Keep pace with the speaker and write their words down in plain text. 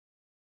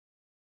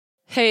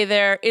Hey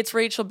there, it's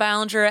Rachel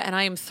Ballinger, and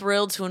I am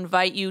thrilled to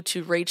invite you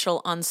to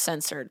Rachel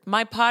Uncensored,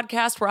 my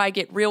podcast where I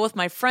get real with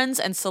my friends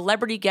and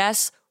celebrity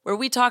guests, where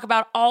we talk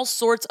about all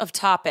sorts of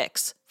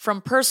topics. From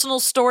personal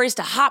stories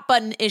to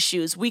hot-button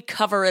issues, we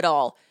cover it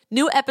all.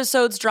 New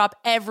episodes drop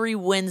every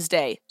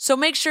Wednesday, so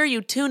make sure you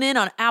tune in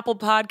on Apple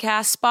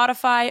Podcasts,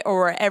 Spotify, or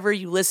wherever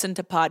you listen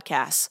to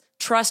podcasts.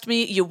 Trust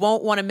me, you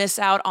won't want to miss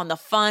out on the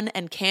fun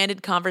and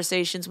candid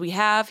conversations we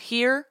have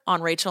here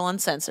on Rachel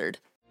Uncensored.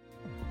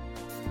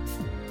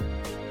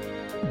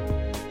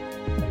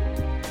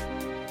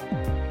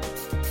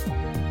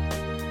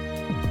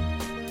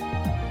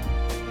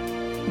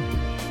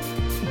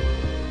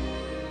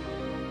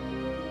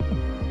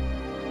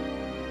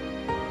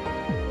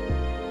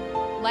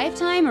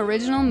 Lifetime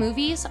original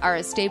movies are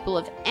a staple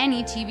of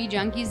any TV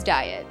junkie's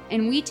diet,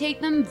 and we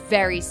take them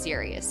very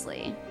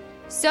seriously.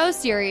 So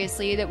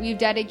seriously that we've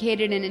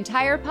dedicated an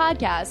entire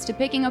podcast to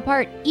picking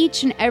apart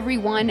each and every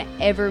one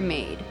ever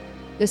made.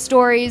 The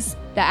stories,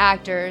 the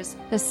actors,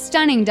 the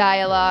stunning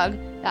dialogue,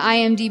 the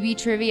IMDb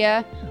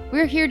trivia.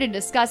 We're here to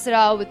discuss it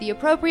all with the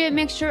appropriate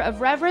mixture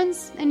of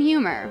reverence and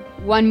humor,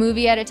 one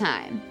movie at a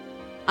time.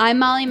 I'm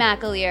Molly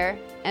McAleer,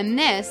 and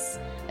this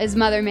is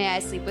Mother May I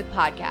Sleep With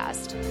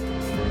podcast.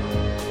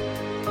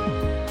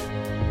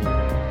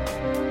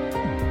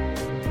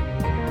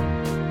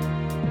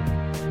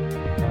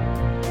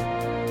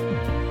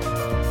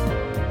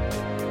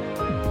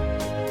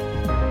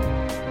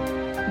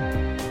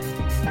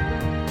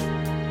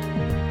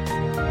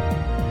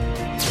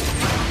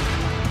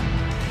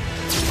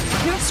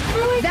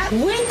 That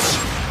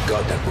witch!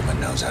 God, that woman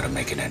knows how to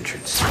make an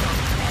entrance.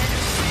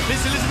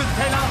 Miss Elizabeth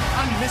Taylor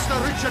and Mr.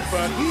 Richard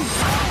Burton.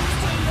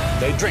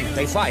 They drink,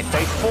 they fight,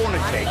 they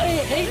fornicate. I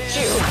hate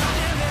you!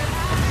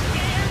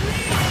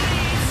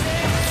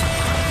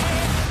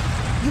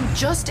 You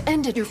just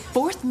ended your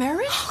fourth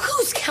marriage?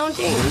 Who's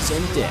counting? Liz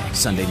and Dick,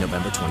 Sunday,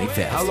 November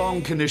 25th. How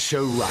long can this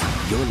show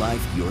run? Your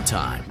life, your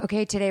time.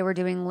 Okay, today we're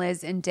doing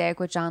Liz and Dick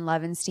with John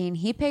Levinstein.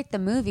 He picked the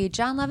movie.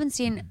 John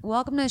Levinstein,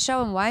 welcome to the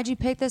show, and why did you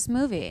pick this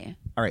movie?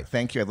 All right,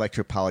 thank you. I'd like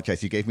to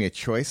apologize. You gave me a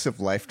choice of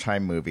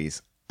Lifetime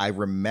movies. I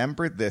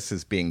remember this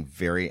as being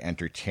very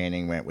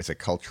entertaining when it was a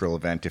cultural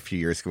event a few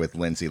years ago with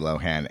Lindsay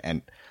Lohan.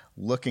 And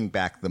looking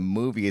back, the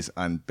movie is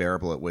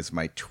unbearable. It was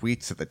my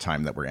tweets at the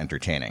time that were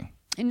entertaining.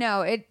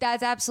 No,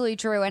 that's absolutely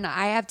true. And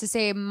I have to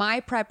say, my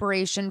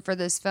preparation for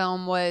this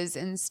film was,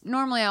 and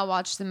normally I'll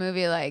watch the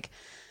movie like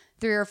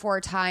 3 or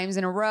 4 times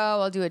in a row.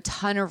 I'll do a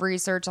ton of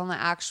research on the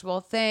actual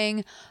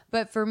thing.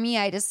 But for me,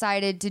 I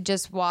decided to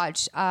just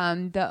watch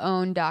the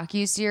OWN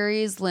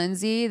docuseries,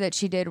 Lindsay, that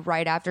she did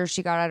right after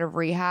she got out of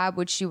rehab,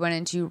 which she went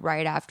into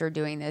right after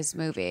doing this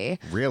movie.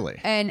 Really?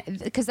 And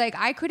because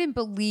I couldn't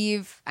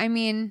believe,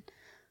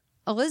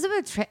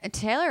 Elizabeth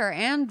Taylor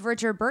and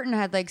Richard Burton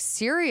had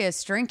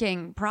serious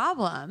drinking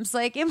problems.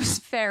 It was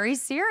very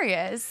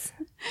serious.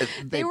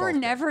 They were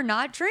never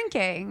not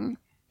drinking.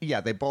 Yeah,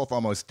 they both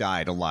almost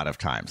died a lot of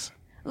times.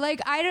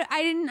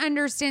 I didn't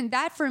understand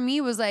that. For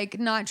me was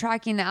not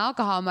tracking the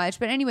alcohol much.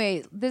 But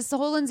anyway, this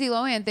whole Lindsay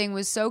Lohan thing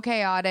was so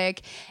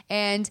chaotic.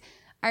 And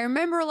I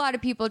remember a lot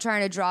of people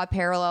trying to draw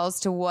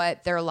parallels to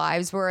what their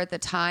lives were at the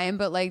time.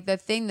 But the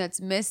thing that's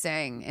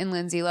missing in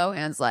Lindsay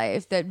Lohan's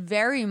life that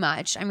very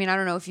much, I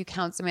don't know if you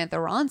count Samantha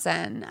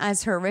Ronson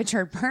as her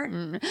Richard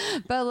Burton,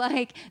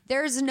 but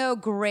there's no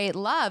great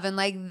love. And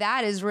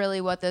that is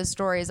really what this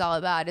story is all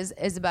about,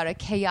 is about a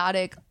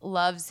chaotic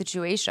love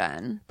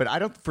situation.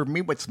 But for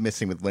me, what's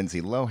missing with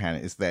Lindsay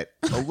Lohan is that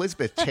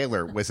Elizabeth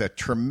Taylor was a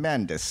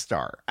tremendous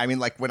star.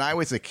 When I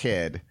was a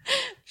kid,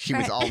 she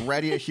was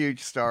already a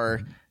huge star.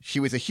 She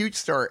was a huge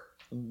star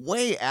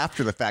way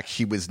after the fact.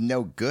 She was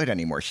no good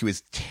anymore. She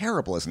was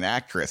terrible as an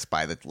actress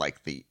by the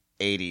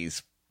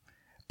 80s.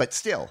 But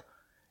still,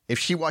 if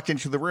she walked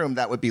into the room,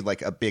 that would be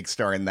a big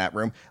star in that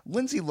room.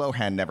 Lindsay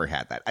Lohan never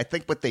had that. I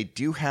think what they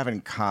do have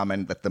in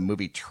common that the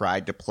movie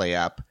tried to play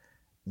up,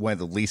 one of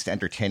the least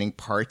entertaining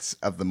parts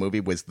of the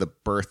movie was the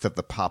birth of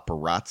the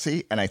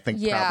paparazzi. And I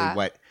think probably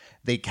what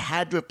they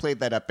had to have played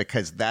that up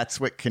because that's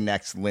what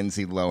connects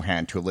Lindsay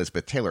Lohan to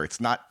Elizabeth Taylor.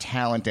 It's not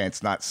talent and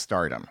it's not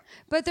stardom.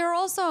 But there are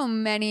also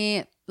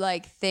many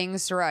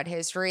things throughout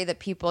history that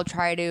people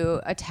try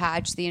to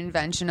attach the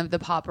invention of the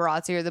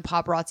paparazzi or the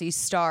paparazzi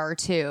star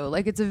to.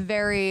 It's a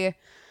very...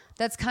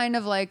 That's kind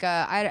of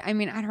I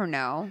don't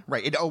know.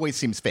 Right. It always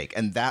seems fake.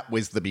 And that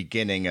was the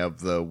beginning of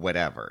the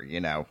whatever,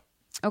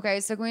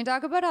 Okay, so can we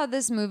talk about how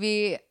this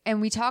movie,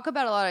 and we talk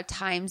about a lot of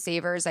time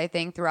savers, I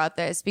think, throughout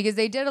this, because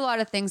they did a lot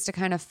of things to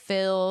kind of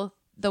fill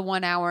the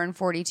 1 hour and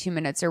 42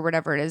 minutes or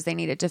whatever it is they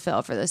needed to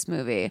fill for this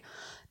movie.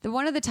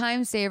 One of the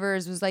time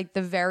savers was the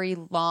very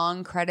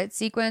long credit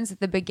sequence at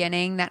the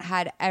beginning that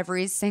had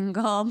every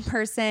single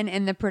person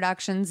in the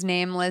production's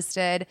name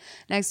listed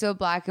next to a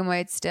black and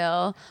white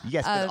still.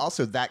 Yes, but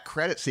also that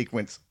credit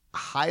sequence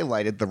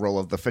highlighted the role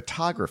of the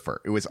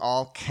photographer. It was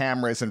all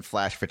cameras and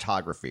flash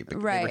photography, but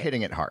they were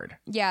hitting it hard.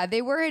 Yeah,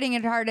 they were hitting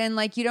it hard, and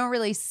like you don't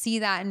really see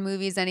that in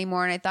movies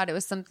anymore. And I thought it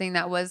was something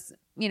that was,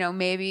 you know,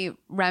 maybe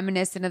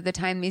reminiscent of the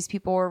time these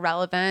people were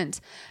relevant.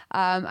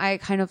 I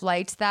kind of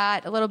liked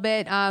that a little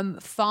bit.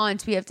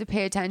 Font, we have to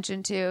pay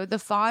attention to. The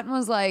font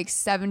was like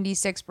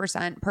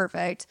 76%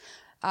 perfect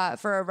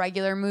for a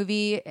regular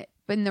movie.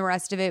 And the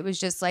rest of it was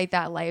just like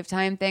that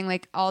Lifetime thing.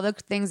 Like all the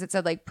things that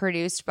said like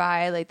produced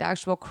by, like the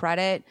actual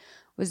credit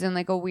was in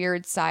like a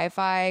weird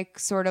sci-fi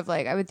sort of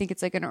like, I would think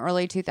it's like an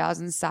early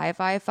 2000s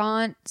sci-fi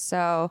font.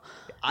 So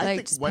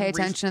like just pay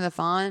attention to the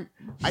font.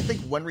 I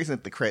think one reason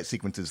that the credit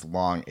sequence is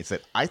long is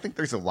that I think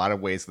there's a lot of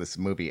ways this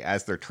movie,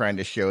 as they're trying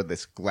to show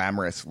this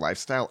glamorous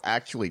lifestyle,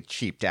 actually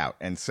cheaped out.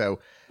 And so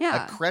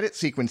a credit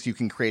sequence you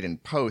can create in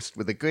post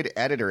with a good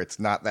editor, it's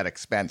not that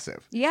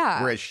expensive.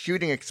 Yeah. Whereas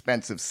shooting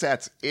expensive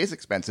sets is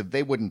expensive.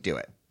 They wouldn't do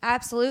it.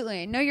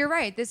 Absolutely. No, you're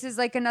right. This is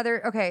like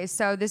another, okay,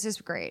 so this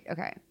is great.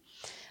 Okay.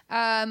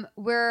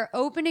 We're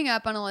opening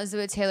up on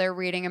Elizabeth Taylor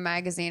reading a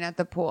magazine at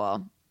the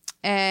pool.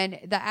 And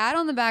the ad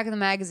on the back of the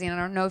magazine, I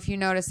don't know if you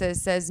noticed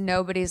this, says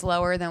nobody's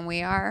lower than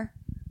we are.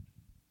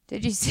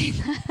 Did you see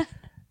that?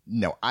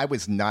 No, I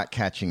was not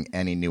catching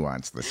any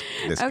nuance this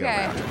go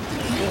round.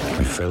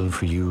 I fell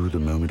for you the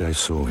moment I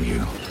saw you.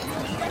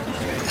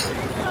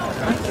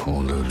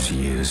 All those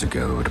years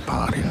ago at a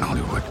party in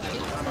Hollywood.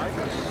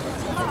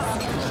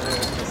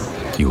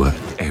 You were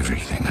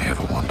everything I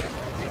ever wanted.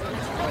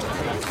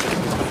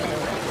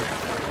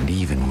 And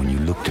even when you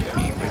looked at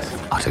me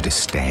with utter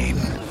disdain,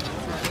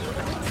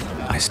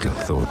 I still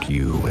thought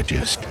you were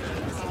just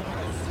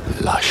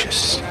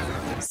luscious.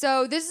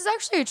 So this is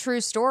actually a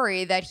true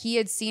story that he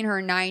had seen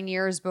her 9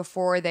 years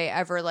before they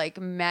ever like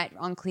met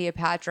on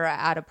Cleopatra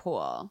at a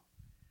pool.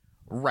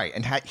 Right.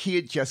 And he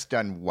had just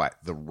done what?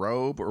 The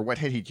Robe? Or what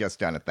had he just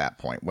done at that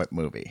point? What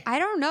movie? I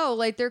don't know.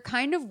 Like there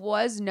kind of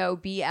was no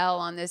BL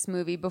on this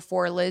movie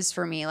before Liz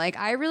for me. Like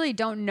I really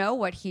don't know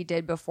what he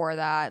did before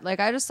that. Like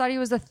I just thought he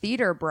was a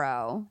theater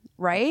bro,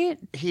 right?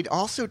 He'd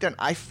also done,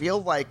 I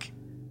feel like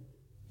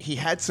he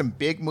had some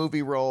big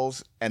movie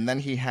roles, and then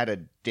he had a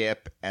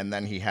dip, and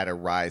then he had a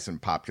rise in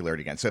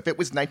popularity again. So if it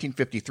was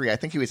 1953, I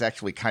think he was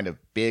actually kind of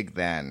big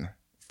then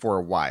for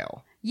a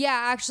while. Yeah,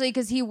 actually,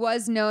 because he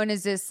was known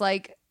as this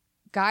like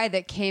guy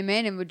that came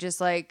in and would just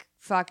like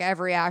fuck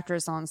every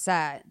actress on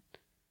set.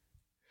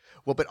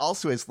 Well, but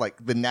also is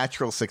like the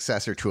natural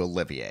successor to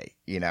Olivier,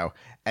 you know?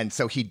 And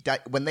so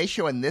when they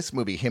show in this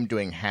movie him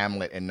doing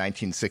Hamlet in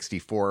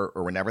 1964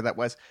 or whenever that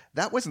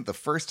wasn't the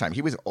first time.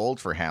 He was old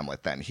for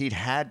Hamlet then.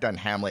 Had done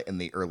Hamlet in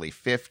the early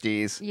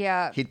 50s.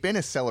 Yeah. He'd been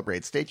a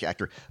celebrated stage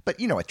actor, but,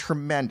 you know, a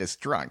tremendous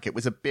drunk. It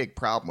was a big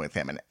problem with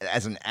him. And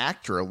as an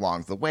actor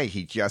along the way,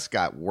 he just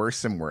got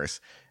worse and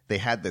worse. They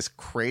had this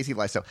crazy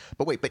lifestyle.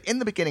 But wait, but in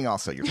the beginning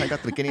also, you're talking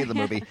about the beginning of the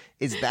movie.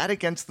 Is that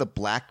against the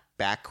black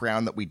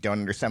background that we don't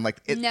understand?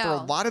 Like, no. For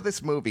a lot of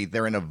this movie,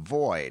 they're in a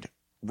void.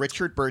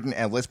 Richard Burton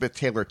and Elizabeth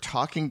Taylor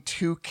talking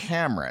to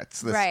camera.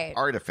 It's this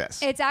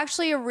artifice. It's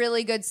actually a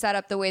really good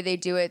setup the way they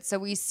do it. So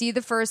we see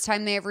the first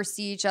time they ever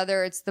see each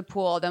other, it's the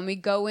pool. Then we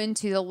go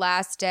into the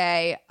last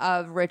day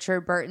of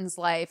Richard Burton's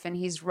life, and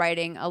he's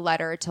writing a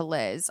letter to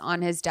Liz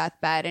on his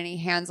deathbed, and he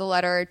hands a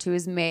letter to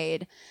his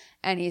maid.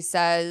 And he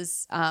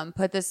says,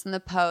 put this in the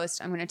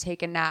post. I'm going to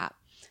take a nap.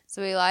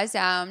 So he lies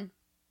down.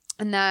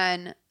 And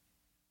then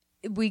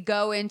we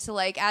go into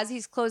like, as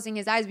he's closing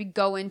his eyes, we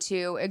go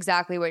into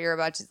exactly what you're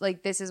about to,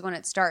 like, this is when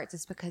it starts.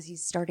 It's because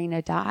he's starting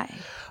to die.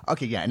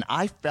 Okay, yeah. And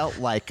I felt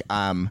like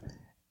that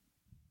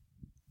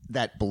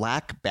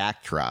black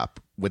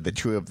backdrop with the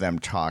two of them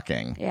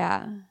talking.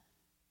 Yeah.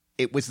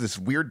 It was this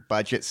weird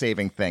budget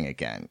saving thing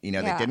again. You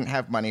know, they didn't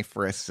have money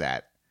for a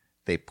set.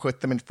 They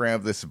put them in front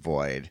of this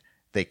void.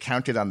 They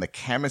counted on the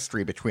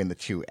chemistry between the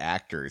two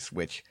actors,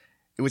 which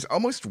it was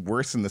almost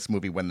worse in this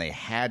movie when they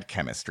had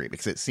chemistry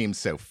because it seemed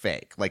so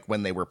fake. Like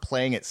when they were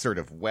playing it sort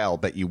of well,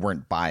 but you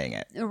weren't buying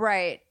it.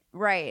 Right.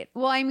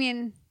 Well, I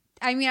mean,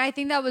 I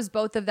think that was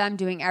both of them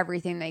doing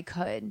everything they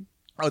could.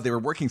 Oh, they were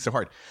working so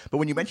hard. But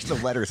when you mentioned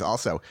the letters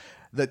also,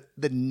 the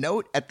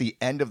note at the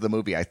end of the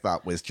movie I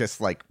thought was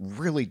just like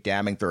really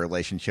damning the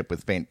relationship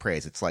with faint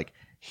praise. It's like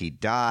he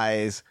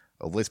dies,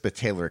 Elizabeth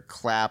Taylor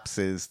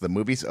collapses, the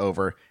movie's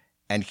over.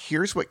 And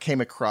here's what came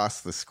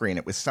across the screen.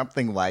 It was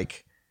something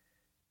like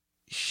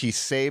she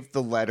saved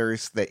the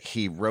letters that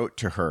he wrote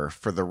to her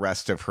for the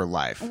rest of her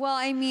life. Well,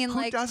 I mean,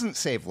 who doesn't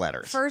save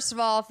letters? First of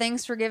all,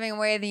 thanks for giving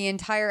away the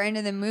entire end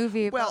of the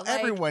movie. Well, but,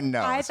 everyone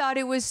knows. I thought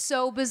it was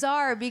so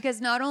bizarre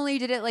because not only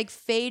did it like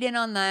fade in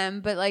on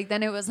them, but like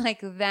then it was like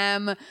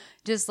them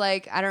just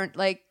like,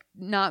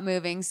 not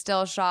moving,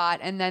 still shot,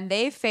 and then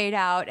they fade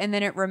out, and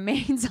then it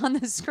remains on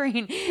the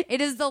screen.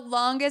 It is the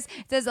longest.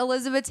 It says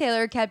Elizabeth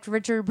Taylor kept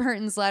Richard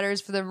Burton's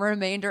letters for the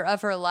remainder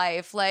of her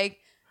life. Like,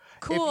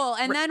 cool.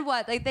 And then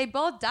what? Like, they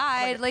both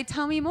died. Like,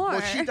 tell me more. Well,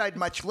 she died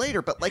much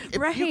later, but like,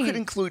 if you could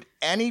include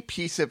any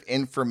piece of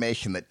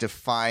information that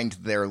defined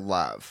their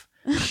love,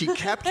 she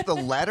kept the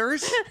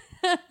letters.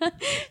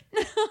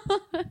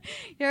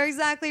 You're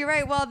exactly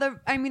right. Well,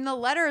 the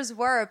letters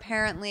were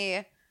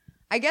apparently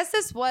I guess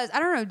this was, I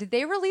don't know, did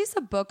they release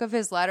a book of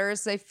his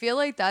letters? I feel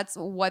like that's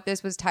what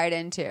this was tied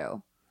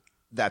into.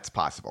 That's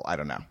possible. I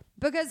don't know.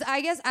 Because I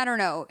guess, I don't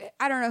know.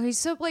 He's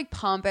so like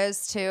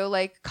pompous too,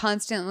 like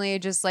constantly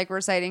just like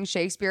reciting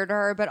Shakespeare to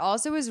her. But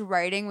also his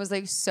writing was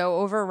like so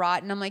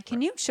overwrought. And I'm like,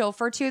 can you chill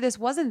for two? This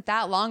wasn't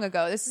that long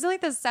ago. This is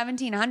like the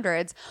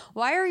 1700s.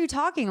 Why are you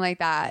talking like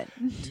that?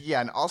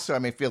 Yeah. And also, I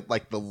mean, I feel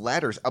like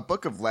a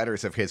book of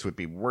letters of his would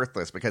be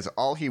worthless because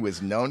all he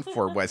was known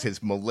for was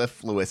his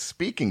mellifluous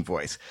speaking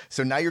voice.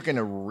 So now you're going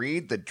to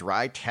read the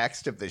dry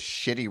text of this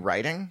shitty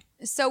writing?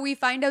 So we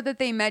find out that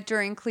they met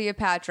during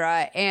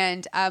Cleopatra,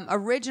 and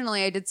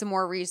originally I did some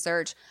more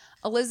research.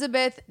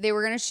 Elizabeth, they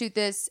were going to shoot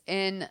this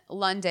in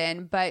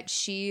London, but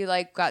she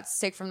like got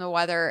sick from the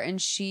weather, and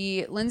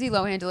Lindsay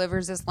Lohan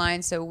delivers this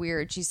line so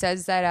weird. She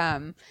says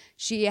that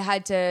she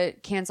had to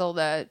cancel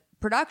the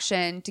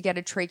production to get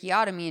a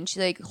tracheotomy, and she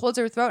like holds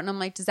her throat, and I'm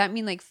like, does that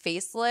mean like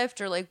facelift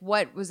or like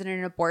what? Was it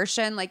an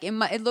abortion? Like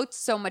it looked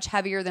so much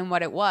heavier than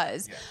what it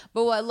was. Yeah.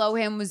 But what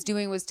Lohan was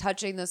doing was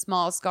touching the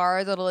small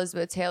scar that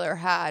Elizabeth Taylor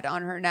had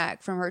on her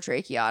neck from her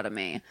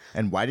tracheotomy.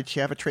 And why did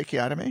she have a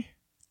tracheotomy?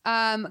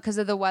 Because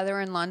of the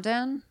weather in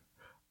London.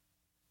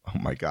 Oh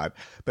my God.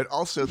 But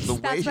also the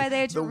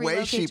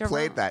way she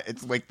played that,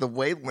 it's like the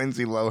way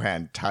Lindsay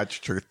Lohan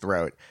touched her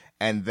throat,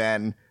 and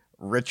then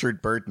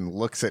Richard Burton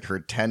looks at her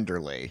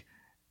tenderly.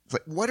 It's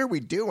like, what are we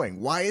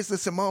doing? Why is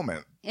this a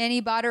moment? And he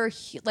bought her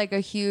like a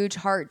huge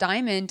heart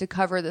diamond to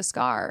cover the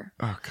scar.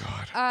 Oh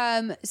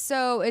God.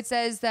 So it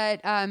says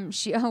that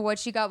what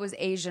she got was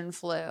Asian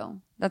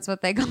flu. That's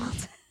what they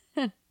called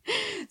it.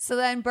 So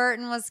then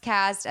Burton was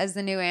cast as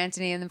the new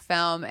Antony in the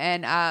film,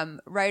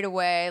 and right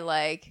away,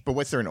 like. But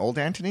was there an old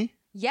Antony?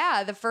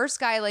 Yeah, the first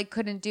guy like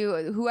couldn't do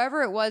it.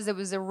 Whoever it was that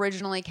was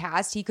originally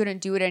cast, he couldn't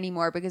do it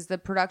anymore because the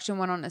production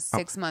went on a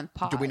 6-month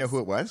pause. Do we know who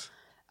it was?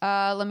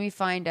 Let me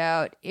find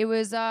out. It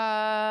was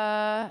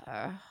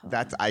I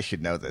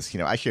should know this.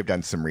 I should have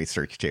done some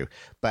research too.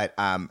 But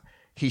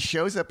he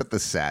shows up at the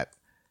set.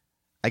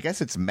 I guess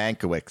it's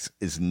Mankiewicz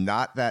is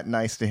not that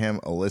nice to him.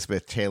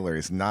 Elizabeth Taylor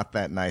is not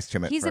that nice to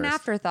him at He's first. An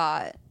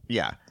afterthought.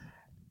 Yeah.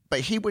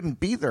 But he wouldn't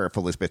be there if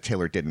Elizabeth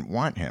Taylor didn't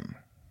want him.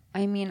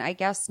 I mean, I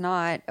guess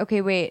not.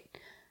 Okay, wait.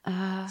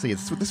 So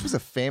this was a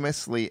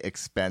famously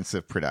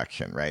expensive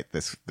production, right?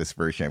 This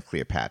version of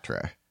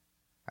Cleopatra.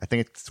 I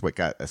think it's what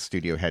got a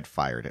studio head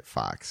fired at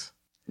Fox.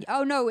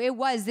 Oh no, it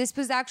was. This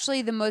was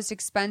actually the most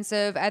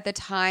expensive at the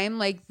time.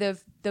 Like the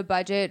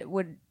budget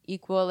would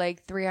equal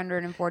like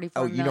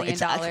 $344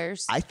 million.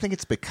 I think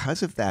it's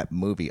because of that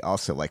movie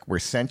also, like where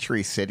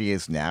Century City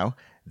is now.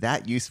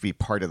 That used to be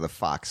part of the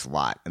Fox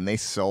lot, and they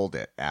sold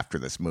it after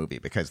this movie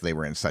because they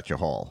were in such a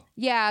hole.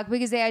 Yeah,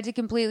 because they had to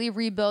completely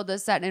rebuild the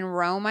set in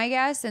Rome, I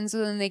guess. And so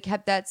then they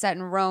kept that set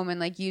in Rome and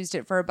like used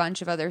it for a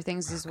bunch of other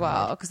things as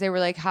well. Because they were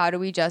like, how do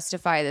we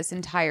justify this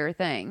entire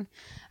thing?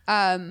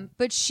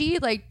 But she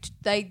like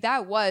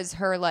that was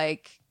her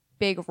like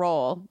big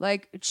role.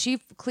 Like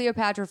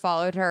Cleopatra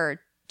followed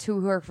her to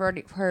her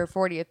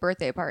 40th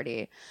birthday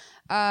party.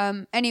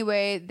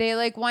 Anyway, they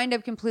like wind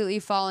up completely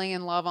falling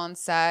in love on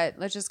set.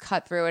 Let's just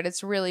cut through it.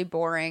 It's really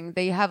boring.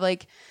 They have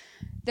like,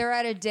 they're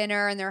at a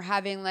dinner and they're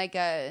having like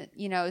saying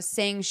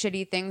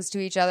shitty things to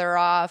each other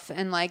off.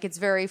 And like, it's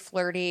very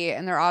flirty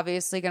and they're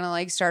obviously going to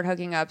like start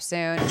hooking up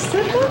soon.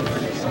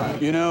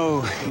 You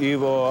know,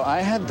 Ivor,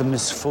 I had the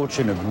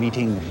misfortune of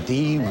meeting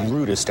the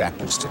rudest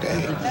actress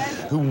today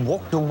who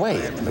walked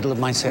away in the middle of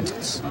my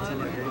sentence.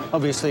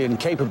 Obviously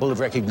incapable of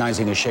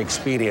recognizing a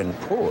Shakespearean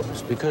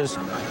pause because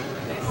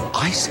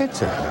I said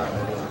to her,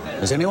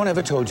 has anyone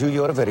ever told you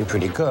you're a very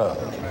pretty girl?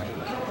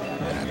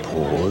 And I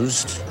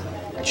paused,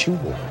 and she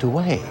walked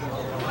away.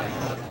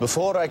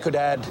 Before I could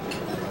add,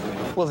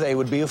 well, they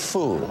would be a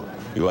fool.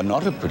 You are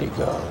not a pretty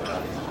girl,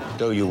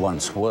 though you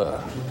once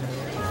were.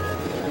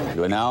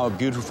 You are now a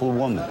beautiful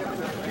woman,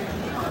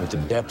 with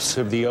the depths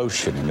of the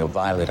ocean in your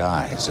violet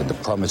eyes and the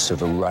promise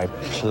of a ripe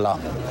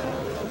plum,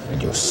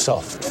 and your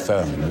soft,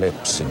 firm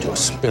lips and your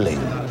spilling,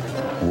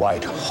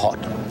 white, hot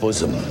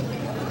bosom.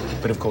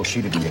 But of course,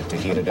 she didn't get to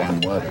hear a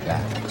damn word of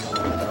that.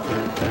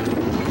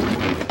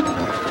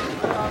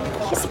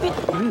 He's a bit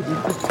rude.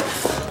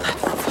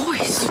 That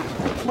voice.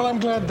 Well, I'm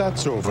glad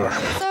that's over.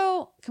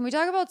 So, can we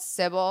talk about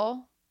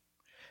Sybil?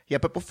 Yeah,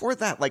 but before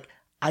that, like,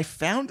 I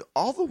found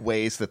all the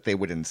ways that they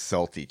would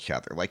insult each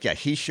other. Like, yeah,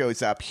 he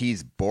shows up,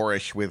 he's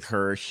boorish with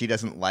her, she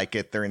doesn't like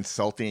it, they're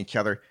insulting each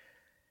other.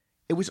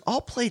 It was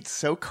all played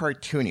so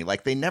cartoony.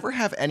 Like, they never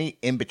have any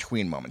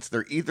in-between moments.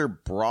 They're either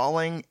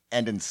brawling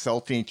and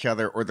insulting each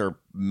other or they're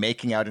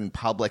making out in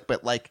public.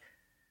 But, like,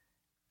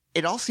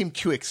 it all seemed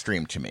too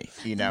extreme to me,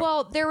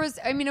 Well, there was,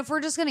 I mean, if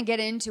we're just going to get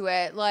into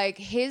it, like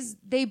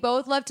they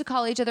both love to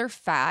call each other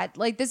fat.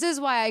 Like, this is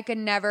why I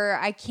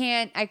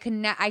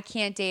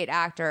can't date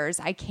actors.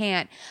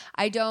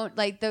 I don't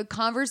like the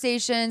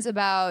conversations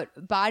about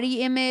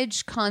body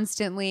image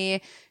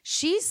constantly.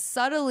 She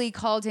subtly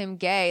called him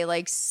gay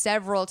like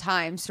several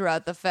times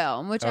throughout the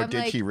film, which I'm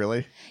did she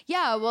really?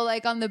 Yeah. Well,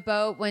 like on the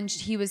boat when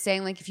he was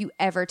saying like, if you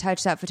ever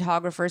touch that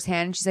photographer's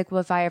hand, she's like,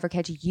 well, if I ever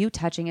catch you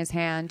touching his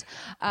hand,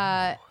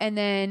 And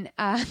then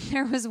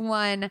there was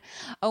one,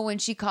 when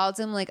she called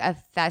him like a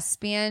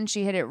thespian,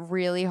 she hit it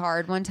really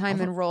hard one time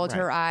and rolled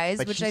her eyes.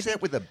 But she said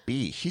it with a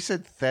B. She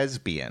said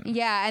thespian.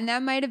 Yeah, and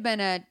that might have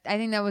been I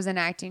think that was an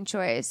acting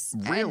choice.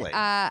 Really?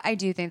 And, I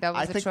do think that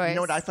was a choice. You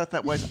know what I thought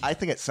that was? I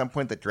think at some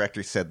point the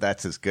director said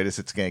that's as good as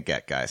it's going to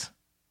get, guys.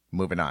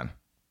 Moving on.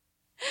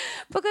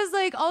 Because,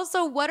 like,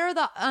 also, what are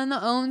on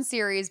the OWN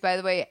series, by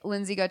the way,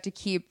 Lindsay got to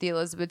keep the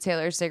Elizabeth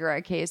Taylor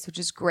cigarette case, which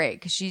is great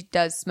because she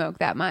does smoke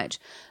that much.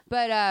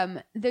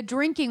 But the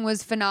drinking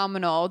was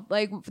phenomenal.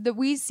 Like,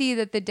 we see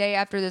that the day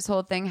after this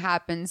whole thing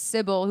happens,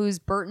 Sybil, who's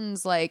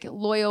Burton's, like,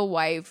 loyal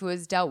wife, who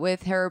has dealt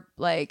with her,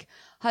 like,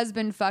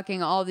 husband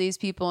fucking all these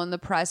people in the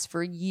press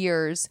for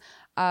years,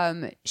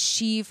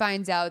 she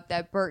finds out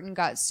that Burton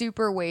got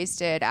super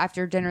wasted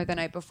after dinner the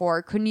night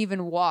before, couldn't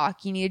even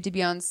walk. He needed to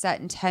be on set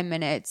in 10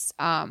 minutes.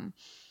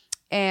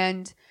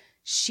 And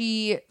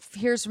she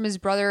hears from his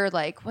brother,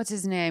 like, what's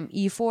his name?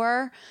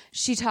 E4.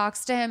 She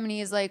talks to him and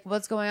he's like,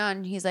 what's going on?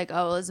 And he's like,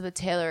 oh, Elizabeth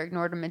Taylor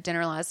ignored him at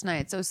dinner last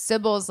night. So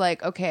Sybil's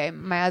like, okay,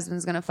 my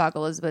husband's going to fuck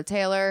Elizabeth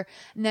Taylor.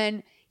 And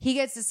then he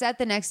gets to set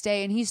the next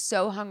day and he's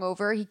so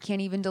hungover, he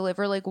can't even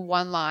deliver like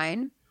one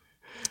line.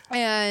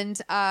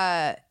 And,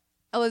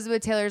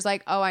 Elizabeth Taylor's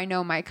like, oh, I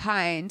know my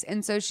kind.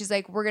 And so she's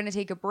like, we're going to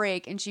take a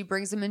break. And she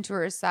brings him into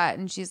her set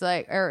and she's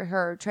like, or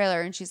her trailer.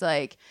 And she's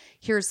like,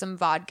 here's some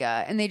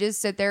vodka. And they just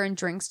sit there and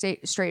drink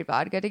straight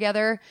vodka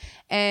together.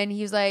 And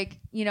he's like,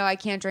 you know, I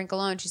can't drink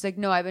alone. She's like,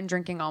 no, I've been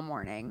drinking all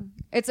morning.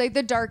 It's like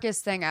the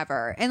darkest thing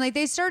ever. And like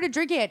they started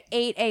drinking at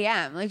 8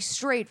 a.m., like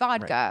straight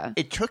vodka. Right.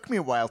 It took me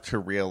a while to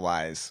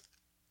realize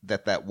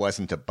that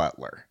wasn't a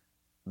butler.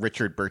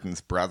 Richard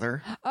Burton's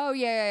brother. Oh,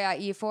 yeah,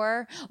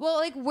 E4. Well,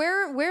 like,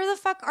 where the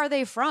fuck are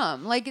they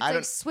from? Like, it's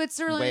like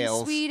Switzerland,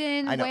 Wales.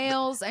 Sweden,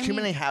 Wales. Too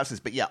many houses.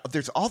 But yeah,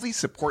 there's all these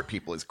support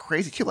people. It's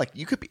crazy, too. Like,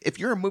 you could be, if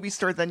you're a movie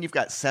star, then you've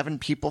got 7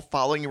 people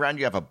following you around.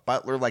 You have a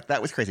butler. Like,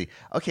 that was crazy.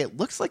 Okay, it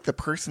looks like the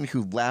person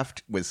who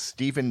left was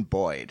Stephen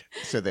Boyd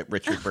so that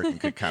Richard Burton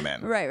could come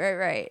in.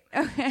 Right.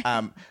 Okay.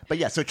 But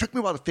yeah, so it took me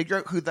a while to figure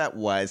out who that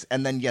was.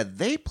 And then, yeah,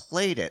 they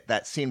played it,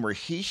 that scene where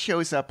he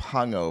shows up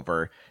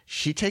hungover.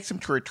 She takes him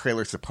to her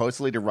trailer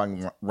supposedly to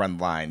run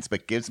lines,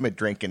 but gives him a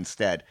drink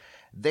instead.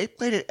 They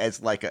played it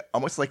as like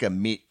almost like a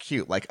meet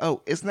cute, like,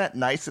 oh, isn't that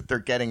nice that they're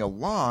getting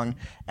along?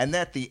 And then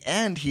at the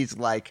end, he's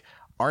like,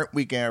 aren't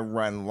we going to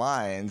run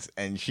lines?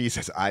 And she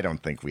says, I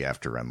don't think we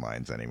have to run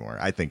lines anymore.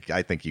 I think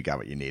you got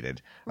what you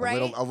needed.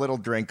 Right? A little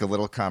drink, a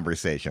little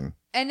conversation.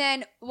 And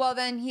then,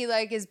 then he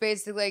like is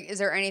basically like, is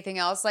there anything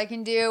else I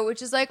can do?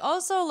 Which is like,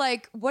 also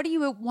like, what do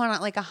you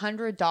want? Like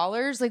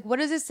 $100? Like, what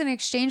is this in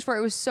exchange for?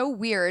 It was so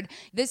weird.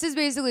 This is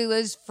basically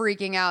Liz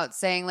freaking out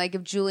saying like,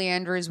 if Julie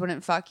Andrews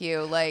wouldn't fuck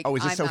you, like, I'm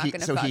not going to fuck you.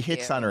 So he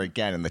hits on her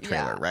again in the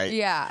trailer, right?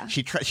 Yeah.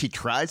 She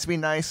tries to be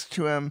nice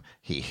to him.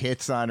 He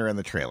hits on her in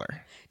the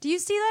trailer. Do you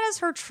see that as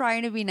her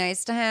trying to be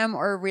nice to him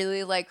or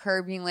really like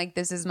her being like,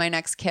 this is my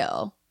next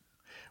kill?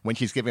 When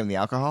she's giving him the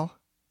alcohol?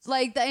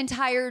 Like the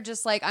entire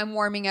just like, I'm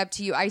warming up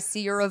to you. I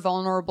see you're a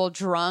vulnerable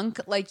drunk.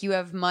 Like you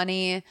have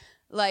money.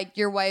 Like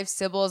your wife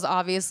Sybil is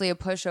obviously a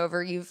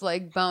pushover. You've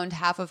like boned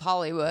half of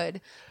Hollywood.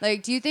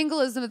 Like, do you think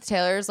Elizabeth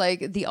Taylor's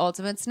like the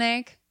ultimate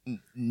snake?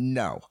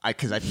 No,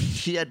 because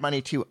she had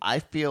money too. I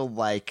feel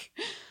like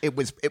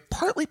it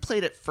partly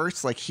played at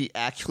first like she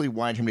actually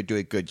wanted him to do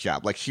a good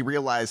job. Like she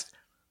realized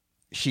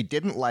she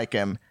didn't like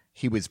him.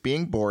 He was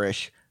being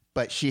boorish.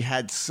 But she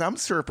had some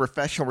sort of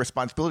professional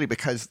responsibility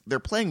because they're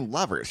playing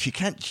lovers. She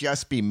can't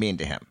just be mean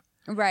to him.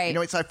 Right. You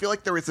know, so I feel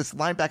like there was this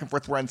line back and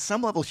forth where on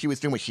some level she was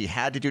doing what she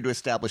had to do to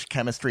establish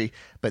chemistry,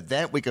 but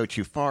then we go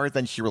too far,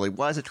 then she really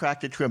was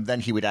attracted to him, then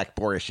he would act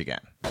boorish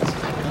again. If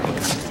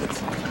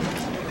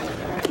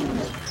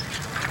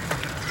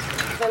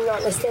I'm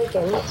not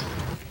mistaken,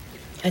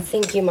 I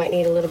think you might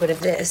need a little bit of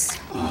this.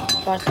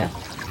 Vodka.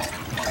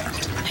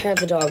 Hair of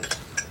the dog.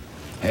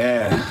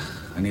 Yeah,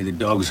 I need the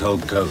dog's whole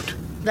coat.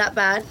 That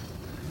bad?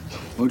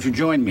 Won't you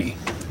join me?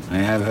 I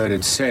have heard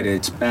it said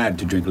it's bad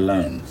to drink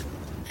alone.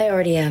 I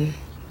already am.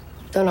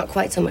 Though not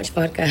quite so much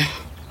vodka.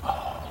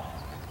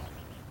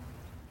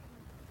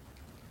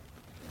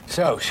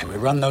 So, shall we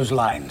run those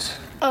lines?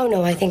 Oh,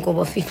 no, I think we'll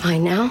both be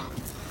fine now.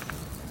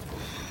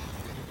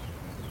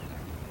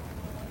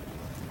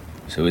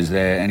 So is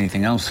there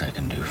anything else I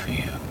can do for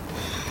you?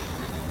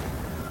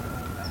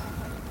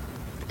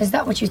 Is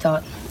that what you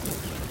thought?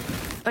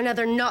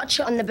 Another notch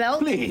on the belt?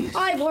 Please.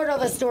 I've heard all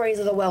the stories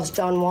of the Welsh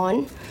Don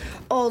Juan.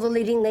 All the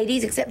leading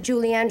ladies except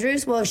Julie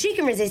Andrews. Well, if she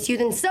can resist you,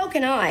 then so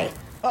can I.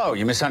 Oh,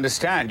 you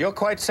misunderstand. You're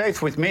quite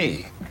safe with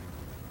me.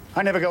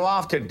 I never go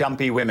after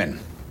dumpy women.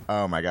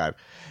 Oh, my God.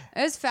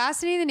 It was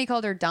fascinating that he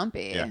called her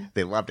dumpy. Yeah,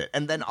 they loved it.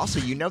 And then also,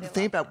 you know the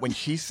thing about when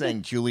she's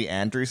saying Julie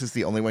Andrews is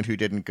the only one who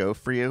didn't go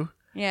for you?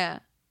 Yeah.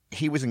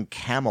 He was in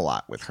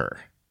Camelot with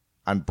her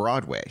on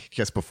Broadway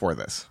just before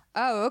this.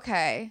 Oh,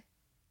 okay.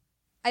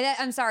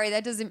 I'm sorry,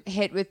 that doesn't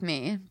hit with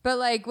me. But,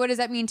 like, what does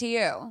that mean to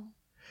you?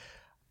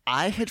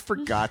 I had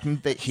forgotten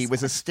that he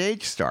was a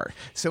stage star.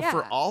 So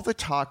for all the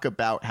talk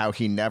about how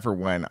he never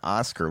won an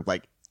Oscar,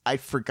 like, I'd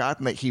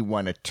forgotten that he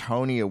won a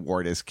Tony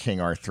Award as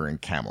King Arthur in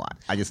Camelot.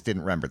 I just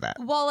didn't remember that.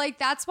 Well, like,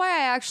 that's why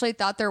I actually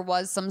thought there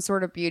was some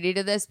sort of beauty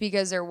to this,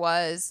 because there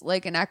was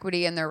like an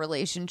equity in their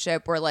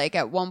relationship where, like,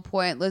 at one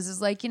point Liz is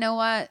like, you know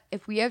what,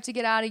 if we have to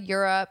get out of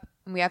Europe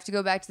and we have to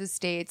go back to the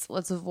States,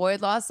 let's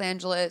avoid Los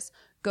Angeles,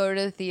 go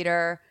to the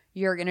theater.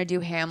 You're going to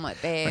do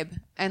Hamlet, babe.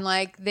 And,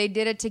 like, they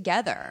did it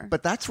together.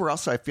 But that's where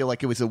also I feel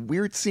like it was a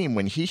weird scene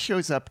when he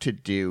shows up to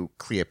do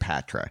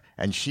Cleopatra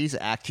and she's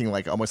acting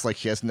like almost like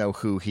she doesn't know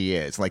who he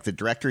is. Like, the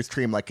directors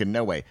treat him like a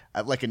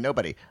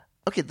nobody.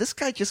 Okay, this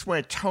guy just won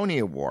a Tony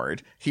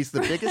Award. He's the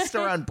biggest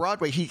star on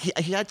Broadway.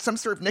 He had some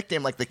sort of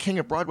nickname like the King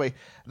of Broadway.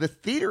 The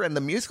theater and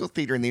the musical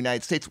theater in the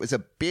United States was a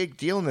big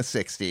deal in the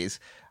 60s.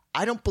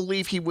 I don't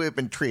believe he would have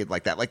been treated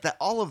like that. Like that,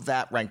 all of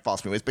that ranked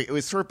false to me. It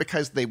was sort of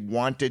because they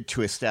wanted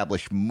to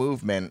establish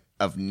movement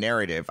of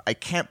narrative. I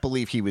can't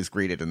believe he was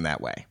greeted in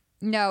that way.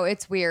 No,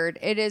 it's weird.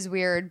 It is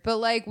weird. But,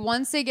 like,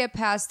 once they get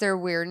past their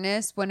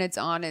weirdness, when it's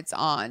on, it's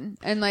on.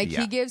 And, like,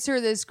 he gives her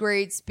this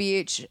great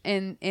speech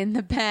in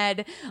the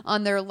bed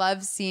on their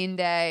love scene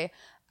day.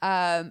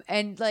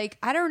 And, like,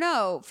 I don't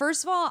know.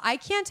 First of all, I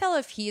can't tell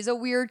if he's a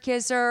weird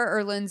kisser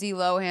or Lindsay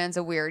Lohan's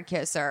a weird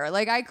kisser.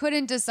 Like, I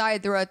couldn't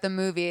decide throughout the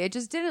movie. It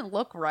just didn't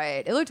look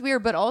right. It looked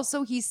weird, but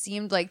also he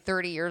seemed like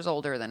 30 years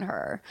older than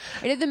her.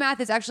 I did the math.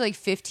 It's actually like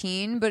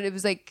 15, but it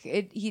was like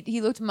he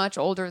looked much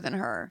older than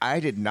her. I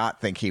did not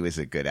think he was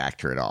a good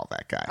actor at all,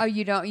 that guy. Oh,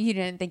 you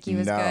didn't think he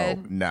was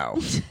good? No.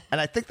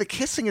 And I think the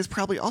kissing is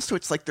probably also,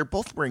 it's like they're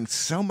both wearing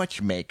so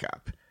much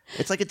makeup.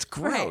 It's like, it's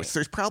gross. Right.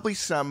 There's probably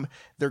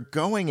they're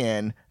going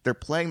in, they're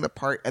playing the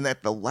part, and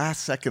at the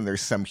last second,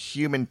 there's some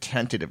human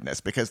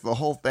tentativeness because the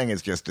whole thing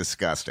is just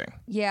disgusting.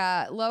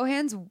 Yeah.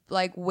 Lohan's,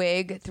 like,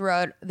 wig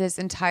throughout this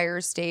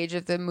entire stage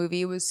of the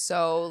movie was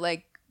so,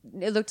 like,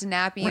 it looked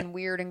nappy and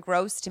weird and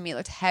gross to me. It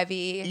looked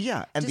heavy.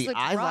 Yeah, and the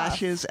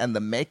eyelashes and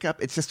the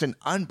makeup, it's just an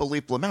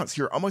unbelievable amount.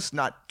 So you're almost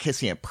not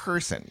kissing a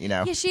person, you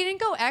know? Yeah, she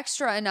didn't go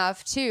extra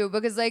enough, too,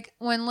 because, like,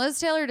 when Liz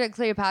Taylor did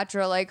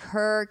Cleopatra, like,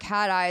 her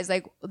cat eyes,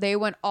 like, they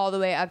went all the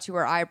way up to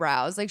her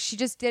eyebrows. Like, she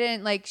just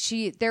didn't, like,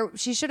 she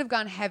should have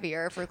gone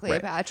heavier for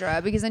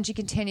Cleopatra, because then she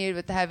continued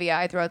with the heavy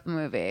eye throughout the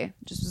movie. It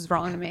just was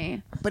wrong to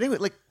me. But anyway,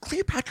 like,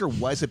 Cleopatra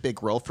was a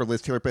big role for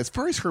Liz Taylor, but as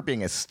far as her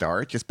being a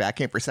star, just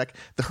backing up for a sec,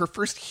 her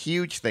first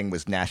huge thing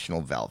was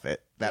National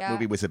Velvet. That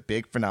movie was a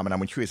big phenomenon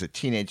when she was a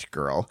teenage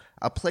girl.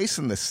 A Place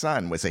in the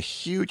Sun was a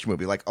huge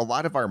movie. Like, a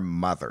lot of our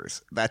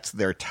mothers, that's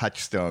their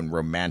touchstone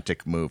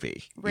romantic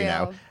movie. Real. You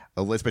know,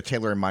 Elizabeth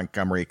Taylor and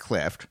Montgomery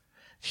Clift.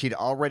 She'd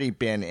already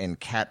been in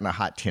Cat in a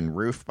Hot Tin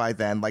Roof by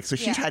then. Like, so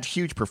she's had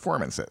huge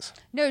performances.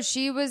 No,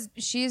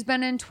 she's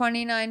been in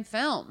 29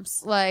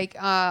 films, like,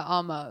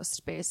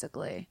 almost,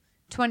 basically.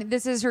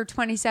 This is her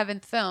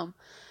 27th film.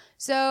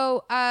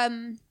 So,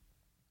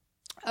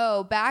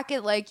 back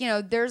at, like, you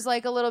know, there's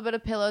like a little bit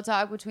of pillow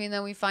talk between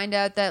them. We find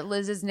out that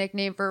Liz's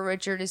nickname for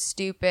Richard is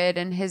Stupid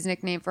and his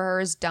nickname for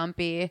her is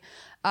Dumpy.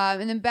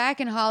 And then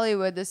back in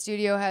Hollywood, the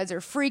studio heads are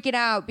freaking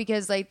out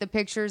because, like, the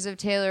pictures of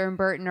Taylor and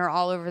Burton are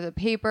all over the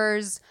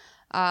papers.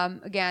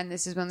 Again,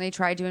 this is when they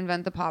tried to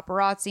invent the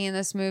paparazzi in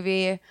this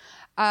movie.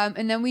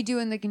 And then we do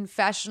in the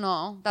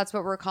confessional, that's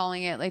what we're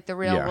calling it, like the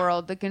real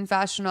world, the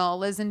confessional.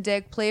 Liz and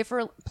Dick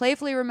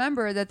playfully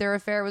remember that their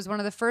affair was one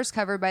of the first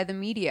covered by the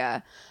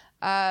media.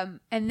 And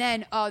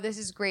then, this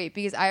is great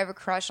because I have a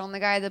crush on the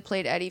guy that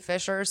played Eddie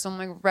Fisher. So I'm,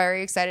 like,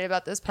 very excited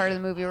about this part of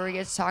the movie where we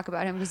get to talk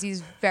about him because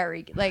he's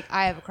very, like,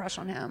 I have a crush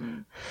on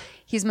him.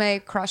 He's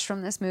my crush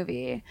from this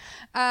movie.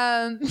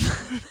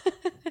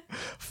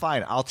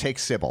 Fine, I'll take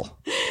Sybil.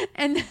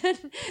 And then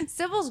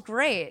Sybil's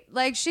great.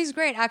 Like, she's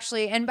great,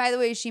 actually. And by the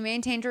way, she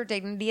maintained her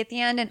dignity at the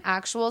end. And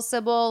actual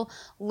Sybil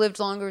lived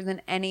longer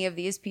than any of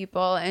these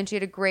people. And she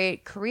had a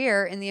great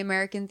career in the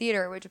American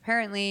theater, which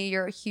apparently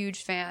you're a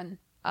huge fan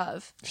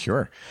of.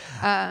 Sure.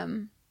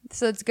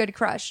 So it's a good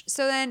crush.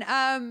 So then,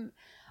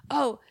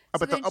 but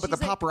the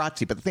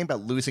paparazzi, but the thing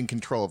about losing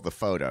control of the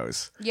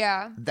photos.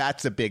 Yeah.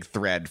 That's a big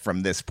thread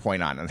from this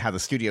point on, and how the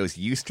studios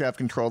used to have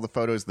control of the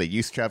photos. They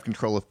used to have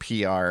control of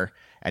PR.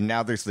 And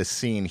now there's this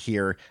scene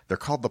here. They're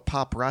called the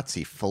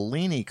paparazzi.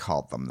 Fellini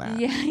called them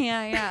that.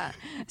 Yeah.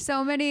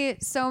 So many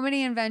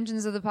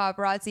inventions of the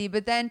paparazzi.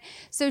 But then,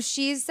 so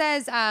she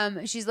says,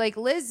 she's like,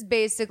 Liz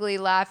basically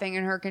laughing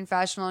in her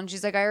confessional. And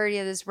she's like, I already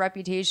had this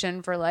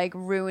reputation for, like,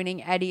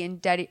 ruining Eddie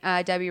and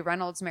Debbie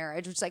Reynolds'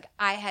 marriage. Which, like,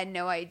 I had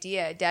no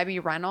idea. Debbie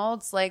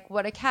Reynolds, like,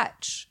 what a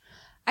catch.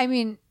 I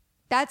mean,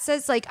 that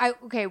says, like,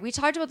 we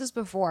talked about this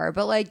before,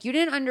 but, like, you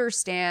didn't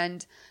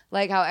understand,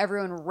 like, how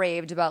everyone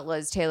raved about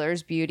Liz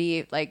Taylor's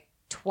beauty, like,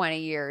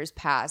 20 years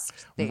past.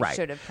 They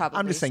should have probably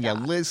I'm just saying,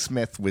 stopped. Liz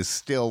Smith was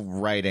still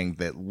writing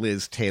that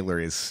Liz Taylor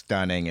is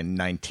stunning in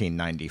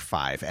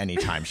 1995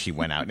 anytime she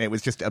went out. And it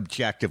was just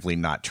objectively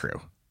not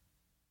true.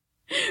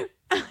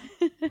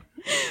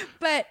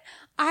 But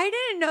I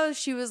didn't know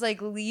she was, like,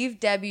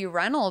 leave Debbie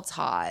Reynolds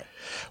hot.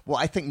 Well,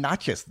 I think not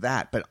just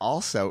that, but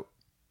also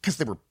because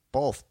they were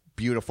both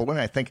beautiful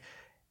women. I think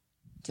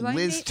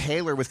Liz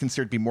Taylor was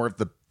considered to be more of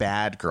the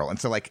bad girl. And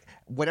so, like,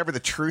 whatever the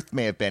truth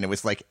may have been, it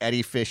was like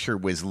Eddie Fisher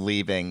was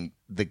leaving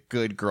the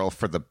good girl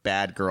for the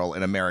bad girl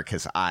in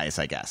America's eyes,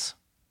 I guess.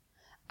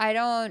 I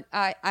don't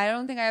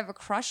think I have a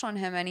crush on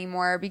him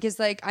anymore because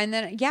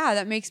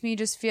that makes me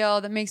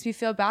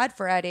feel bad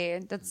for Eddie.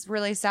 That's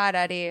really sad,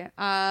 Eddie.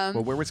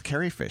 Well, where was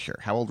Carrie Fisher?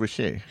 How old was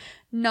she?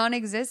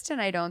 Non-existent,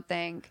 I don't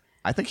think.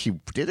 I think she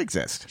did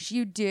exist.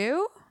 You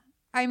do?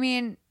 I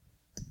mean,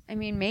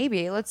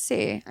 maybe. Let's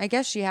see. I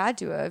guess she had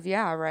to have.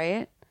 Yeah,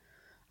 right?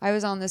 I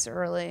was on this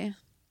early.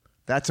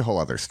 That's a whole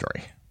other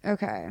story.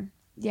 Okay.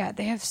 Yeah,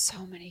 they have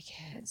so many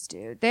kids,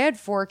 dude. They had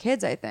 4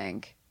 kids, I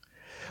think.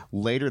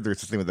 Later,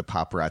 there's this thing with the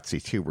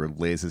paparazzi, too, where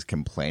Liz is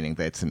complaining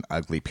that it's an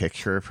ugly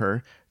picture of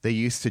her. They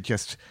used to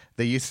just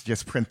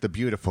print the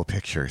beautiful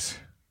pictures.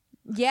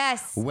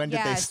 Yes. When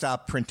did they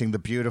stop printing the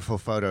beautiful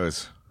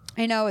photos?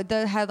 I know.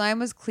 The headline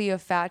was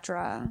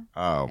Cleopatra.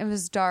 Oh. It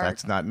was dark.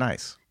 That's not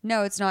nice.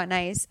 No, it's not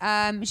nice.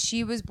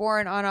 She was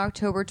born on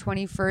October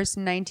 21st,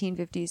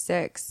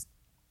 1956.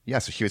 Yeah,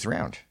 so she was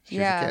around. She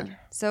was a kid.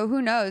 So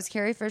who knows?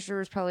 Carrie Fisher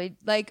was probably,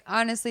 like,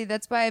 honestly,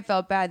 that's why I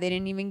felt bad. They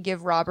didn't even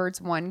give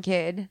Roberts one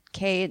kid,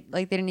 Kate.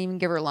 Like, they didn't even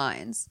give her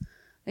lines.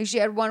 Like, she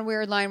had one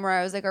weird line where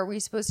I was like, are we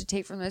supposed to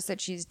take from this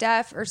that she's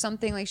deaf or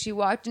something? Like, she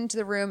walked into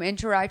the room,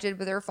 interacted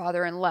with her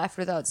father, and left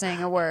without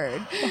saying a word.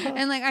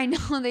 And, like, I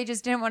know they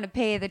just didn't want to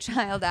pay the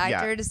child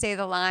actor to say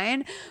the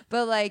line,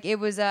 but, like, it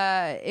was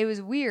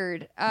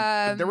weird.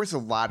 There was a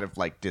lot of,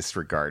 like,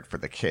 disregard for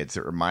the kids.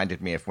 It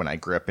reminded me of when I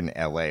grew up in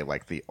L.A.,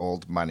 like the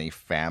old money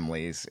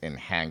families in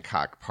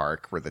Hancock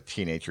Park where the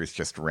teenagers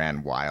just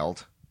ran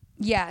wild.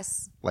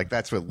 Yes. Like,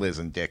 that's what Liz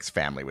and Dick's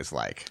family was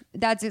like.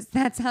 That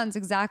sounds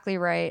exactly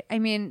right. I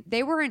mean,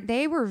 they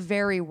were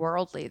very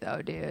worldly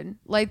though, dude.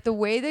 Like, the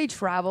way they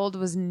traveled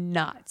was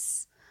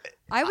nuts.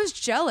 I was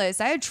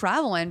jealous. I had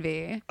travel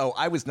envy. Oh,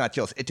 I was not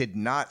jealous. It did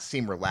not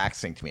seem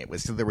relaxing to me.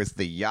 There was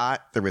the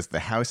yacht, there was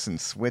the house in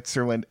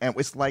Switzerland, and it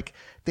was like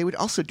they would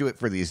also do it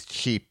for these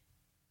cheap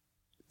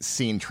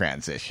scene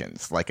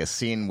transitions. Like, a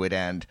scene would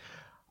end,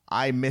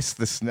 I miss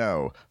the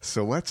snow,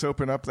 so let's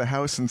open up the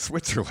house in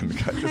Switzerland.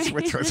 Cut to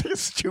Switzerland. It's like a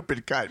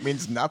stupid cut. It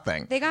means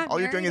nothing. They got all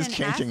you're doing is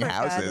changing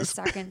Africa houses.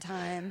 The second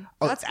time.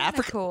 Oh, That's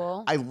Africa.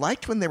 Cool. I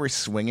liked when they were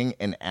swinging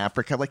in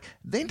Africa. Like,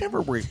 they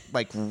never were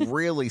like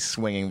really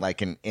swinging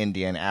like in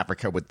India and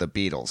Africa with the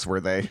Beatles,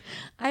 were they?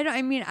 I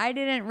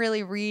didn't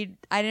really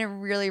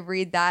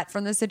read that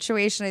from the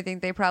situation. I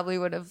think they probably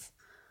would have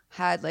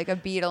had like a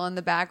Beatle in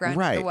the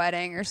background at the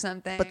wedding or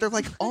something. But they're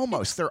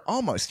almost,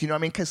 you know what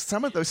I mean? Because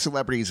some of those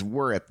celebrities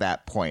were at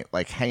that point,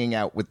 like hanging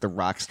out with the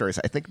rock stars.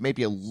 I think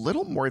maybe a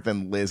little more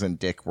than Liz and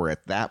Dick were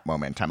at that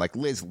moment in time. Like,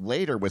 Liz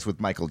later was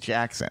with Michael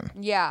Jackson.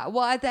 Yeah.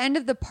 Well, at the end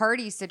of the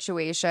party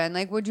situation,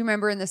 like, would you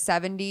remember in the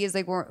 70s,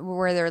 like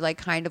where they're like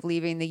kind of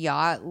leaving the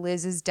yacht?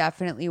 Liz is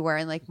definitely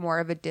wearing like more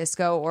of a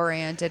disco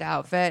oriented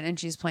outfit and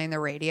she's playing the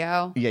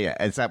radio.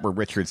 Yeah. Is that where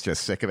Richard's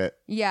just sick of it?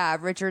 Yeah.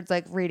 Richard's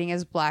like reading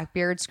his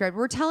Blackbeard script.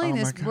 We're telling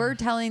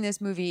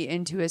this movie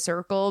into a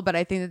circle, but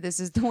I think that this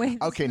is the way.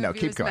 Keep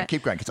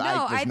going, because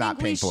I was not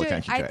paying full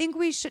attention to it. I think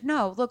we should.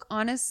 No, look,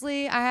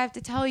 honestly, I have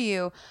to tell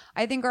you,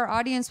 I think our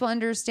audience will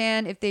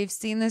understand if they've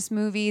seen this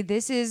movie.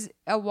 This is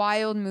a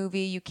wild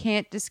movie. You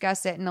can't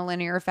discuss it in a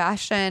linear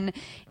fashion.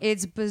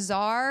 It's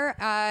bizarre,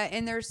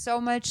 and there's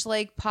so much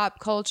like pop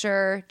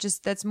culture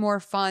just that's more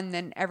fun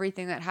than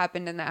everything that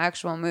happened in the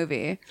actual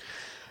movie.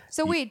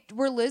 So wait,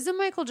 were Liz and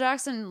Michael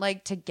Jackson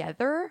like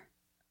together?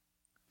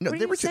 No,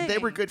 they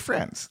were good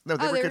friends. No,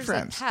 they were good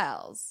friends. Like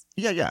pals.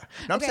 Yeah.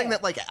 No,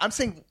 I'm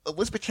saying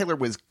Elizabeth Taylor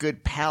was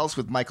good pals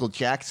with Michael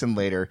Jackson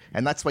later,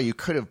 and that's why you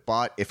could have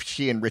bought if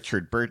she and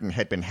Richard Burton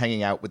had been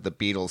hanging out with the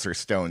Beatles or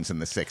Stones in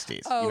the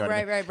 60s. Oh, you know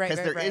right. Because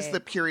there is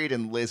the period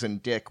in Liz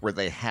and Dick where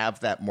they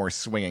have that more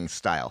swinging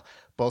style,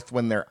 both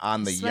when they're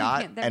on the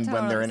yacht and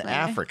when they're in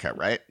Africa,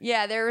 right?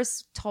 Yeah, there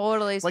was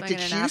totally swinging in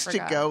Africa. Like, did she used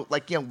to go,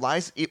 like, you know,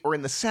 Liza, or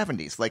in the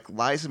 70s, like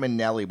Liza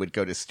Minnelli would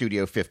go to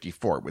Studio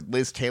 54. Would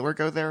Liz Taylor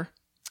go there?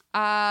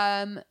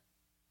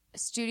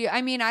 Studio.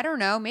 I mean, I don't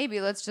know.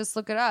 Maybe let's just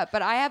look it up.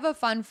 But I have a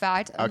fun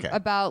fact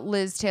about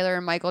Liz Taylor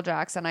and Michael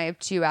Jackson. I have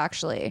 2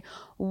 actually.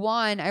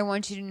 One, I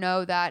want you to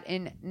know that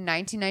in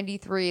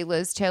 1993,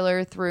 Liz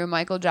Taylor threw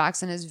Michael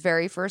Jackson his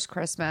very first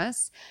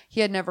Christmas.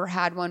 He had never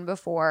had one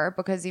before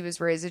because he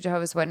was raised a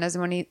Jehovah's Witness.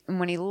 And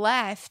when he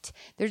left,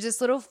 there's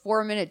this little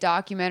 4-minute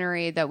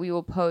documentary that we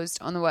will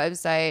post on the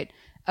website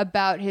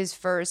about his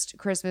first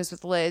Christmas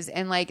with Liz,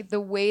 and like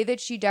the way that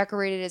she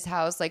decorated his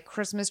house, like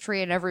Christmas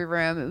tree in every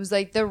room. It was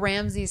like the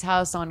Ramsey's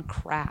house on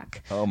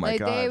crack. Oh my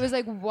God. It was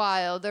like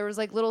wild. There was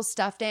like little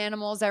stuffed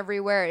animals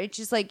everywhere. It's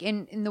just like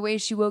in the way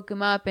she woke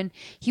him up, and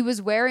he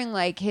was wearing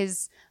like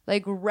his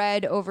like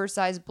red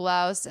oversized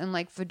blouse and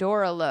like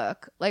fedora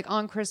look, like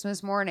on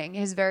Christmas morning,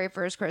 his very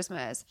first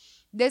Christmas.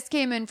 This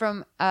came in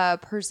from a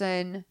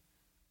person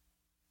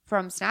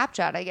from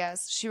Snapchat, I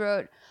guess. She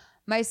wrote,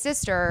 my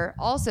sister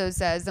also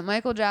says that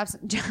Michael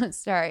Jackson,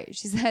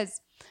 she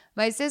says,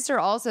 My sister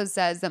also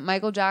says that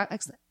Michael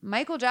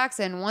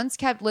Jackson once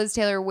kept Liz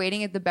Taylor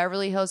waiting at the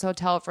Beverly Hills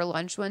Hotel for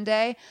lunch one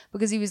day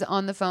because he was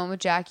on the phone with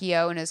Jackie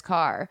O in his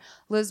car.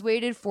 Liz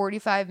waited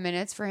 45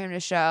 minutes for him to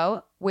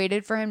show,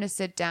 waited for him to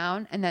sit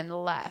down, and then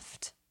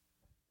left.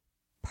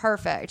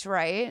 Perfect,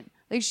 right?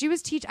 Like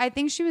I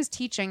think she was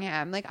teaching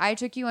him. Like, I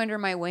took you under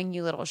my wing,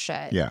 you little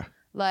shit. Yeah.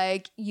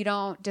 Like, you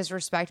don't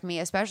disrespect me,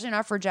 especially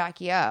not for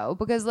Jackie O.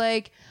 Because,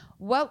 like,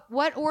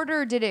 what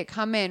order did it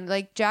come in?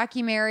 Like,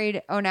 Jackie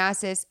married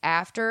Onassis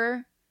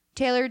after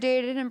Taylor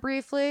dated him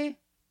briefly?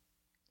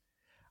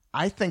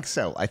 I think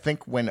so. I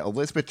think when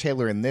Elizabeth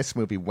Taylor in this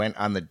movie went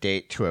on the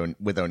date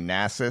with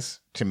Onassis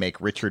to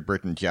make Richard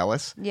Burton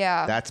jealous,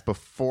 that's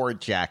before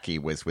Jackie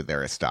was with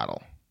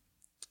Aristotle.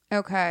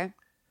 Okay.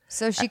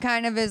 So she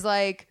kind of is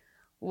like,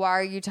 why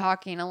are you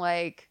talking to,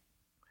 like...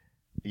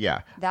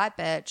 Yeah. That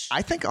bitch.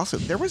 I think also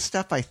there was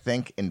stuff, I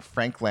think, in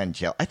Frank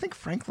Langella. I think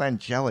Frank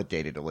Langella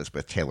dated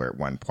Elizabeth Taylor at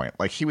one point.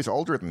 Like, he was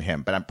older than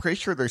him, but I'm pretty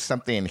sure there's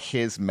something in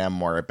his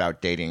memoir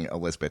about dating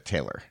Elizabeth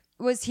Taylor.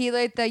 Was he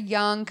like the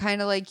young,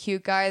 kind of like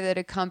cute guy that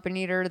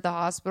accompanied her to the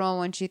hospital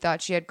when she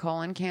thought she had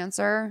colon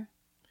cancer?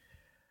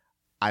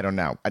 I don't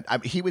know.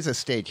 He was a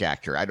stage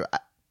actor.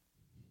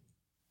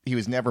 He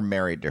was never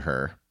married to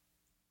her.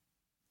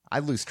 I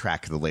lose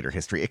track of the later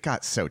history. It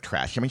got so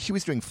trash. I mean, she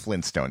was doing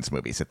Flintstones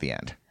movies at the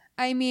end.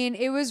 I mean,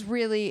 it was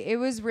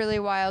really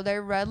wild. I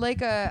read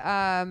like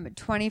a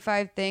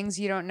 25 Things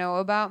You Don't Know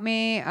About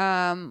Me,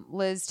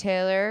 Liz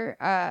Taylor.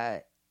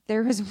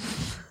 There was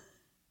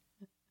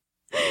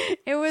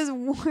it was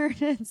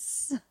worded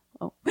so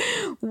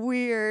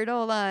weird.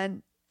 Hold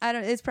on.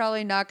 It's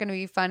probably not going to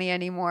be funny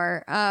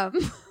anymore.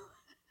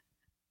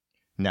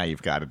 Now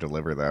you've got to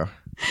deliver though.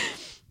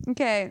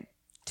 Okay.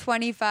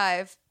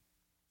 25.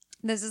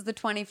 This is the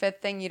 25th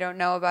thing you don't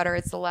know about her.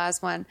 It's the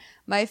last one.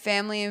 My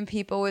family and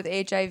people with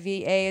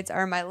HIV/AIDS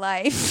are my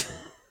life.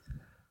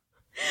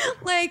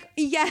 Like,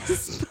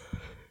 yes.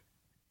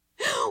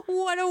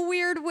 What a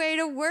weird way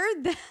to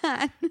word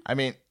that. I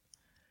mean,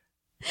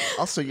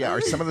 also, yeah,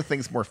 are some of the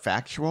things more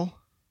factual?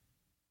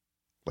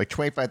 Like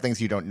 25 things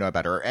you don't know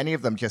about her, or any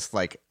of them just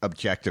like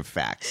objective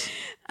facts?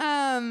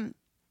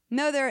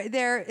 No,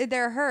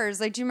 they're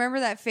hers. Like, do you remember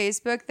that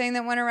Facebook thing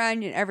that went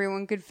around and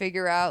everyone could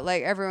figure out,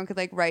 like, everyone could,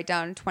 like, write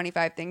down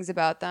 25 things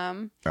about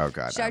them? Oh,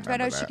 God. She talked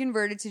about how she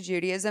converted to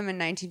Judaism in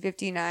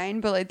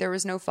 1959, but, like, there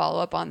was no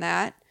follow-up on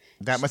that.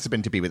 That must have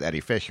been to be with Eddie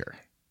Fisher.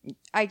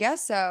 I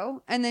guess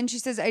so. And then she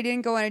says, I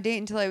didn't go on a date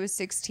until I was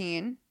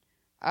 16,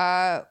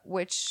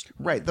 which...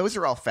 Right. Those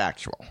are all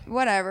factual.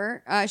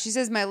 Whatever. She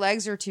says, my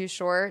legs are too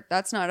short.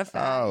 That's not a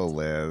fact. Oh,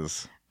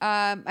 Liz.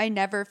 I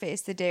never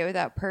faced the day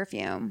without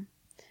perfume.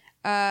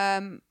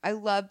 I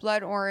love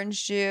blood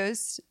orange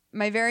juice.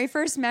 My very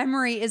first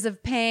memory is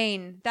of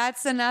pain.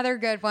 That's another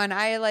good one.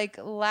 I like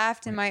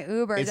laughed in my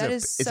Uber.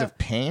 It's of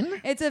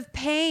pain? It's of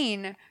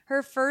pain.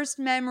 Her first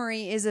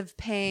memory is of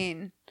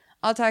pain.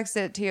 I'll text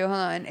it to you. Hold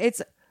on.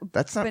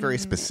 That's not very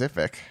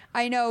specific.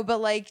 I know,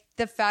 but like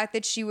the fact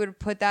that she would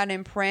put that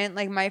in print,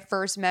 like my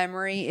first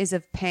memory is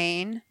of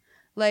pain.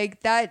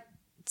 Like that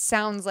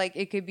sounds like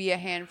it could be a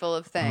handful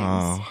of things.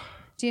 Oh.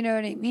 Do you know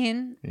what I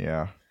mean?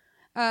 Yeah.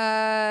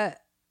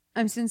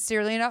 I'm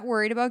sincerely not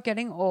worried about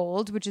getting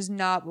old, which is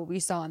not what we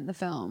saw in the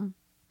film.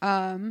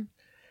 I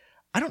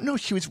don't know.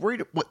 She was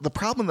worried. The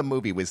problem in the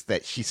movie was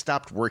that she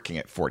stopped working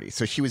at 40.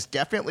 So she was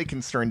definitely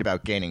concerned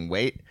about gaining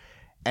weight.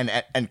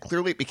 And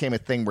clearly it became a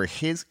thing where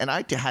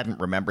I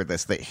hadn't remembered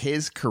this, that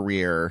his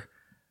career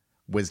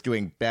was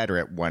doing better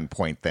at one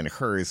point than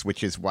hers,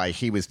 which is why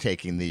he was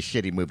taking these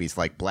shitty movies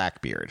like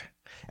Blackbeard.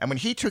 And when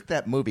he took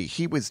that movie,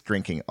 he was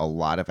drinking a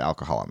lot of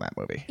alcohol in that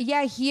movie.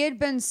 Yeah, he had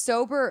been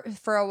sober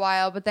for a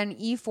while, but then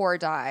E4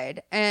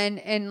 died.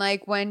 And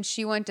like when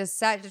she went to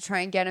set to try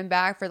and get him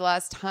back for the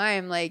last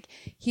time, like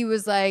he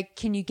was like,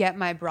 can you get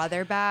my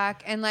brother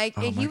back? And like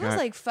he was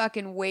like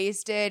fucking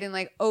wasted and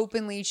like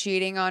openly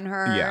cheating on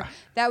her. Yeah.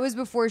 That was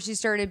before she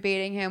started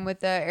baiting him with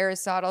the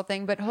Aristotle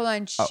thing. But hold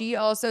on, she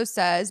also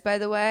says, by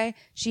the way,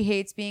 she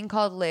hates being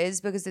called Liz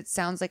because it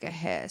sounds like a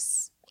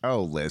hiss.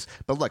 Oh, Liz.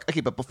 But look,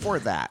 okay, but before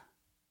that,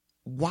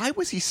 why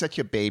was he such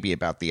a baby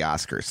about the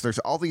Oscars? There's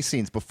all these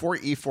scenes before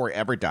E4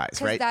 ever dies,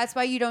 right? That's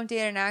why you don't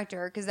date an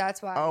actor, because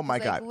that's why. Oh, my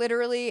God.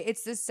 Literally,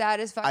 it's the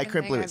saddest fucking thing I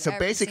couldn't believe it. So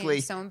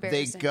basically,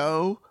 they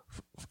go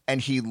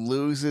and he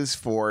loses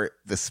for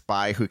The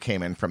Spy Who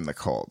Came In From the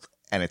Cold.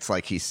 And it's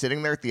like he's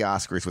sitting there at the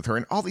Oscars with her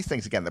and all these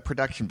things. Again, the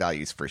production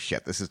values for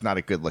shit. This is not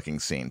a good looking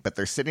scene. But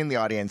they're sitting in the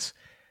audience.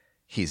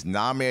 He's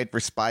nominated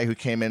for Spy Who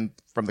Came In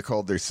From the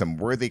Cold. There's some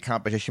worthy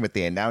competition, but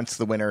they announce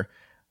the winner.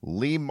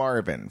 Lee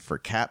Marvin for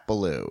Cat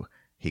Ballou.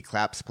 He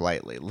claps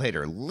politely.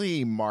 Later,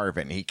 Lee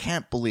Marvin. He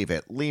can't believe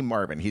it. Lee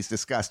Marvin. He's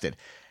disgusted.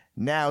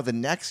 Now, the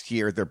next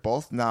year, they're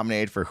both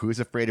nominated for Who's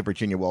Afraid of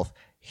Virginia Woolf.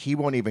 He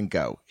won't even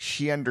go.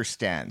 She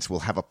understands. We'll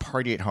have a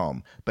party at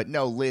home. But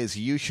no, Liz,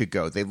 you should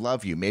go. They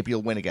love you. Maybe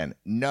you'll win again.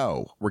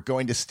 No, we're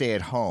going to stay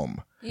at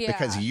home.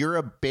 because you're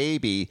a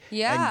baby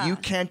and you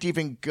can't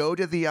even go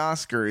to the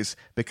Oscars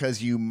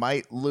because you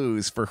might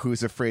lose for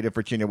Who's Afraid of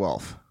Virginia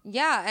Woolf.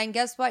 Yeah, and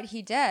guess what?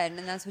 He did,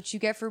 and that's what you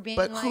get for being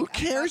But like, who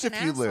cares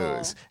if you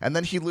lose? And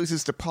then he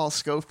loses to Paul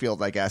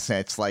Scofield, I guess, and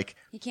it's like,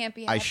 he can't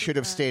be I happy should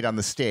have for him. stayed on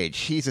the stage.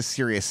 He's a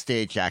serious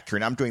stage actor,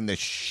 and I'm doing this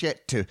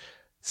shit to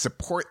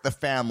support the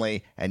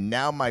family, and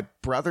now my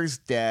brother's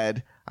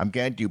dead. I'm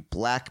going to do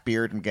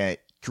Blackbeard. I'm going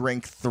to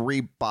drink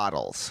 3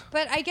 bottles.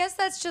 But I guess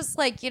that's just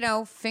like,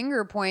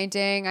 finger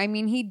pointing. I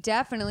mean, he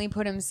definitely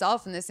put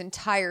himself in this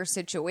entire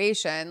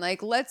situation.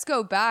 Like, let's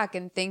go back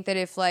and think that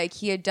if like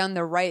he had done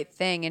the right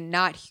thing and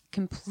not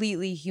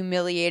completely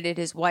humiliated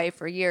his wife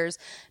for years,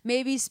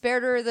 maybe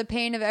spared her the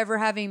pain of ever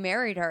having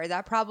married her.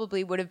 That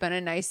probably would have been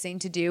a nice thing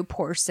to do.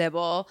 Poor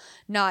Sybil,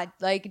 not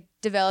like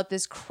develop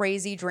this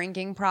crazy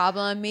drinking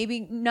problem,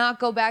 maybe not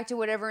go back to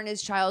whatever in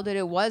his childhood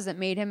it was that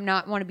made him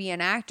not want to be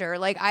an actor.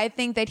 Like, I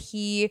think that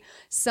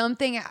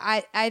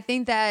I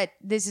think that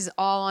this is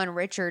all on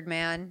Richard,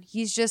 man.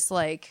 He's just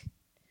like,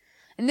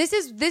 and this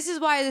is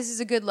why this is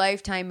a good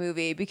Lifetime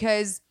movie,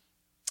 because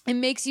it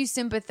makes you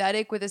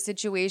sympathetic with a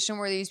situation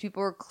where these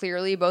people are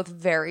clearly both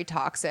very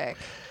toxic.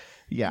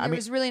 Yeah, There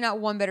was really not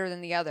one better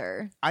than the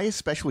other. I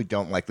especially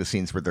don't like the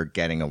scenes where they're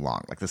getting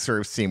along. Like the sort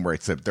of scene where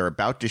they're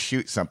about to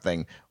shoot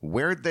something.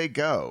 Where'd they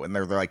go? And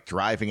they're like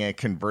driving a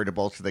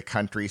convertible to the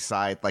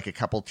countryside, like a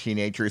couple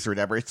teenagers or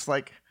whatever. It's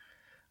like,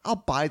 I'll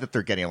buy that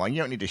they're getting along.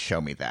 You don't need to show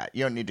me that.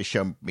 You don't need to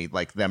show me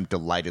like them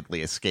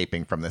delightedly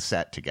escaping from the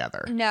set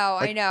together. No,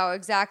 I know,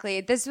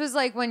 exactly. This was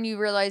like when you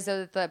realize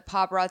that the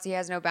paparazzi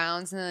has no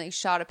bounds, and then like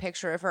shot a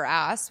picture of her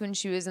ass when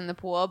she was in the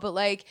pool. But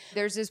like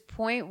there's this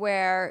point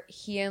where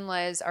he and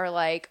Liz are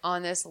like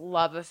on this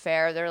love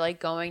affair. They're like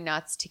going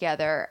nuts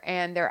together,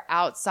 and they're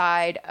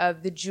outside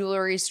of the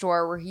jewelry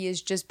store where he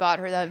has just bought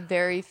her that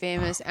very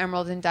famous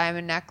emerald and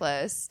diamond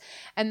necklace.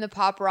 And the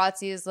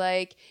paparazzi is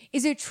like,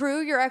 is it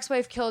true your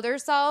ex-wife killed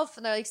herself?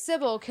 And they're like,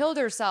 Sybil killed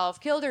herself.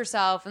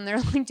 And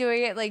they're like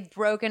doing it like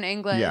broken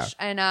English. Yeah.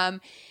 And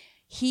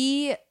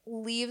he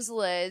leaves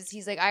Liz.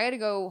 He's like, I got to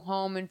go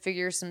home and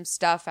figure some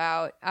stuff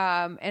out.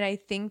 And I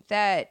think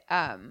that,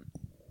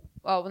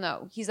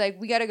 he's like,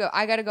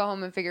 I got to go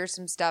home and figure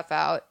some stuff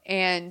out.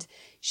 And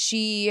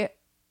she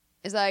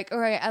is like, all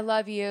right, I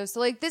love you.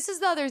 So like, this is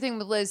the other thing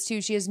with Liz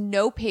too. She has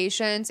no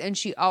patience and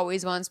she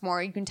always wants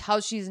more. You can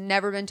tell she's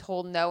never been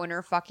told no in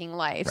her fucking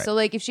life. Right. So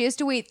like, if she has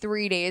to wait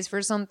 3 days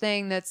for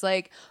something, that's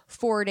like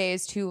 4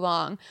 days too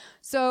long.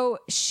 So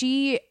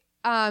she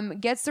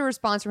gets the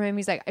response from him.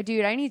 He's like,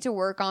 dude, I need to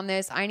work on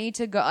this. I need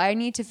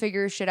to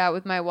figure shit out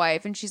with my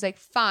wife. And she's like,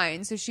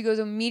 fine. So she goes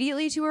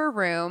immediately to her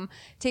room,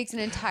 takes an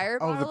entire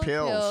bottle of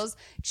pills,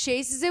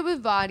 chases it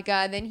with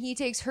vodka. Then he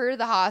takes her to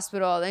the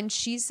hospital. Then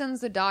she sends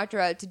the doctor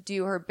out to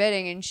do her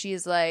bidding. And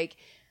she's like,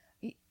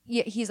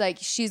 he's like,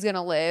 she's going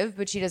to live,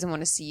 but she doesn't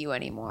want to see you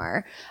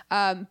anymore.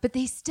 But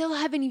they still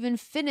haven't even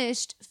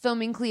finished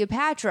filming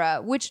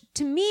Cleopatra, which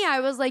to me, I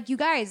was like, you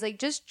guys, like,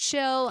 just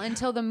chill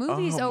until the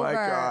movie's over. Oh my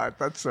God,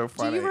 that's so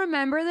funny. Do you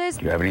remember this?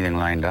 Do you have anything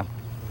lined up?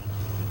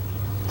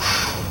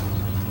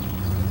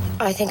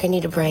 I think I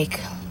need a break.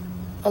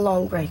 A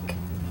long break.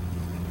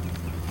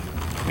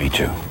 Me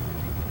too.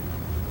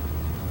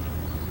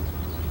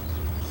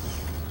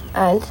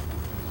 And?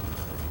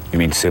 You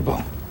mean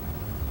Sybil?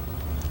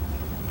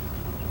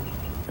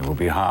 It will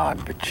be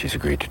hard, but she's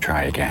agreed to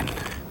try again.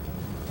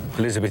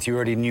 Elizabeth, you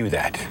already knew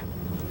that.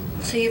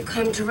 So you've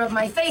come to rub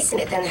my face in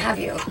it then, have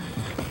you?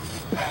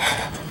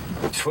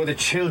 It's for the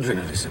children,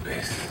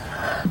 Elizabeth.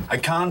 I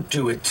can't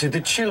do it to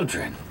the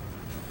children.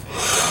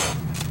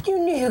 You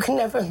knew you could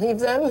never leave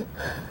them.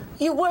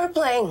 You were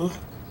playing.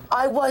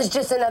 I was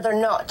just another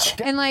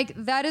notch. And like,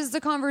 that is the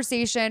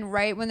conversation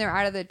right when they're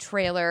out of the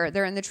trailer.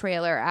 They're in the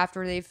trailer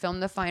after they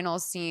filmed the final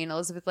scene.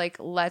 Elizabeth like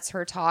lets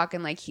her talk,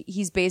 and like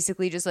he's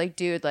basically just like,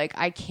 dude, like,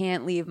 I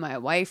can't leave my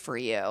wife for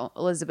you,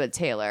 Elizabeth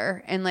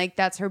Taylor. And like,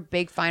 that's her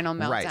big final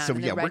meltdown. Right. So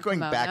yeah, we're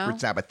going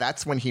backwards now, but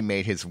that's when he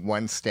made his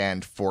one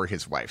stand for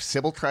his wife.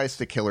 Sybil tries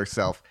to kill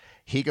herself.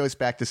 He goes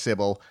back to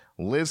Sybil.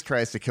 Liz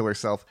tries to kill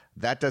herself.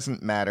 That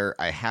doesn't matter.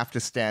 I have to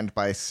stand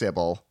by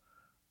Sybil.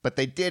 But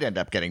they did end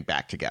up getting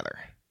back together.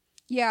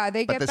 Yeah,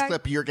 they but get this back.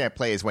 clip you're going to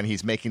play is when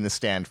he's making the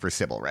stand for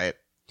Sybil, right?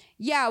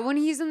 Yeah, when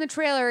he's in the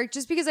trailer,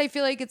 just because I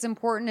feel like it's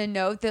important to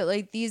note that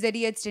like these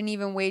idiots didn't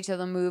even wait till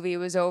the movie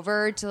was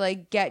over to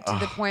like get to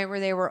the point where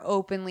they were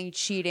openly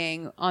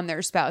cheating on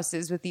their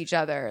spouses with each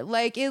other.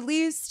 Like, at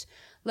least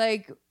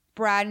like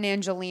Brad and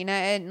Angelina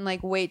and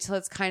like wait till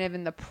it's kind of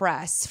in the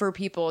press for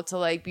people to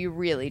like be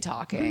really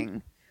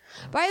talking.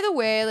 By the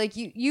way, like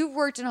you've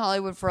worked in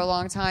Hollywood for a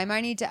long time.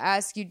 I need to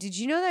ask you, did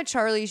you know that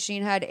Charlie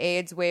Sheen had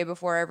AIDS way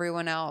before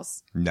everyone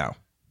else? No.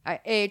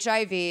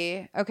 HIV.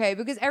 Okay,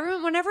 because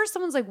whenever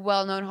someone's like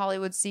well-known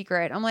Hollywood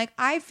secret, I'm like,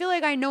 I feel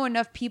like I know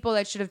enough people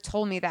that should have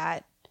told me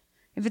that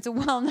if it's a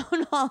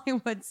well-known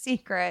Hollywood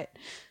secret.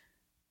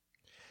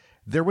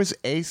 There was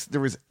a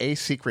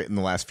secret in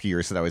the last few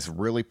years that I was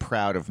really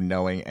proud of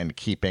knowing and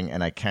keeping,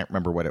 and I can't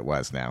remember what it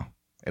was now.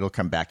 It'll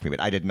come back to me,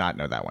 but I did not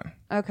know that one.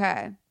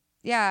 Okay.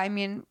 Yeah, I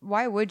mean,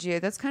 why would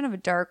you? That's kind of a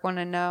dark one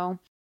to know.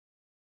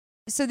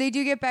 So they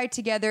do get back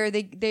together.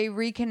 They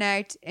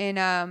reconnect in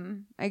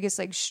I guess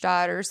like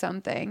Stadt or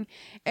something.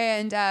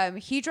 And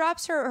he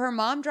drops her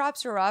mom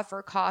drops her off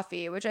for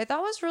coffee, which I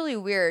thought was really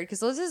weird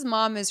because Liz's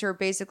mom is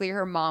basically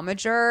her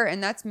momager,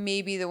 and that's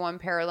maybe the one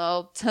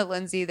parallel to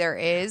Lindsay there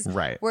is.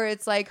 Right. Where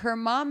it's like her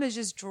mom is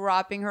just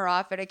dropping her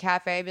off at a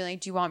cafe, being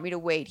like, "Do you want me to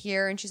wait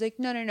here?" And she's like,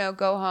 No,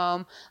 go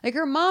home. Like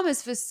her mom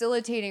is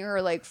facilitating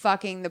her like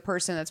fucking the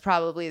person that's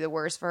probably the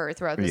worst for her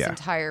throughout this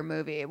entire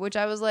movie, which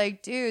I was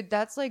like, dude,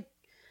 that's like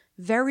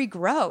very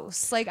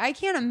gross. Like I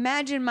can't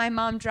imagine my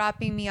mom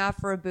dropping me off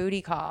for a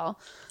booty call.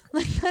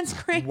 Like that's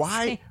crazy.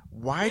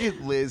 Why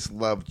did Liz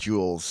love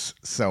Jules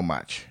so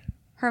much?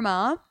 Her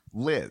mom?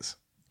 Liz.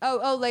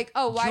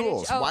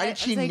 Why did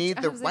she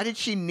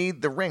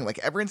need the ring? Like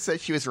everyone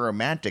says she was a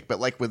romantic, but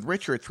like with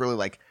Richard, it's really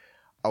like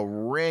a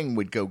ring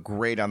would go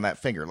great on that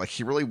finger. Like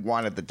she really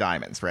wanted the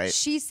diamonds, right?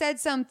 She said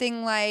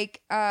something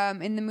like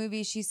in the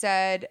movie she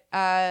said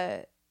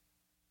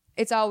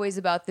it's always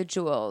about the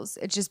jewels.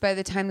 It's just by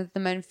the time that the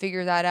men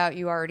figure that out,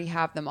 you already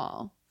have them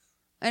all.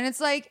 And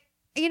it's like,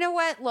 you know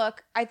what?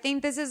 Look, I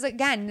think this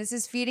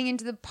is feeding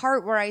into the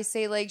part where I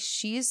say, like,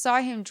 she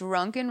saw him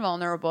drunk and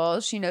vulnerable.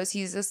 She knows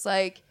he's just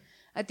like,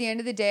 at the end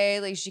of the day,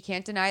 like, she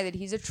can't deny that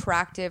he's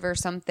attractive or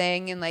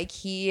something. And like,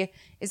 he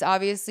is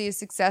obviously a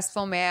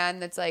successful man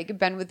that's like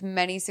been with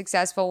many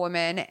successful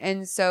women.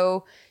 And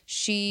so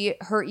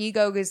her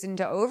ego goes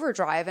into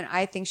overdrive. And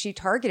I think she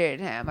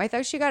targeted him. I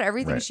thought she got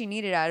everything she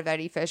needed out of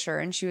Eddie Fisher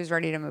and she was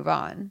ready to move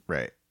on.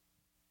 Right.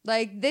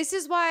 Like, this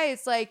is why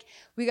it's like,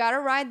 we got to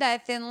ride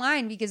that thin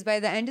line because by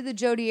the end of the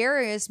Jodi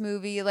Arias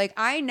movie, like,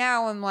 I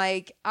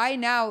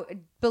now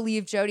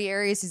believe Jodi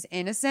Arias is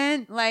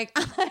innocent. Like,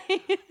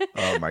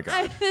 oh my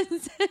God.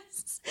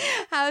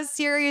 How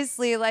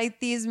seriously,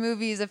 like, these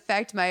movies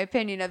affect my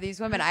opinion of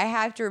these women. I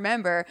have to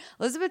remember,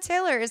 Elizabeth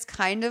Taylor is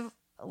kind of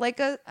like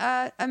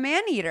a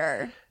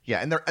man-eater.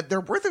 Yeah, and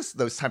there were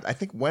those times, I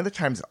think one of the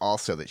times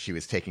also that she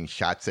was taking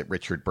shots at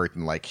Richard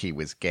Burton like he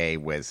was gay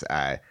was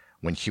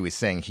when she was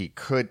saying he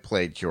could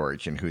play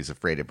George in Who's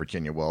Afraid of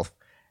Virginia Woolf.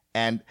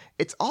 And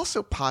it's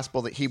also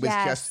possible that he was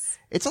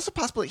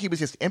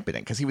just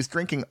impotent because he was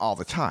drinking all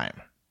the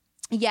time.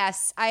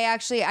 Yes, I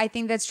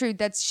think that's true.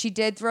 She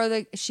threw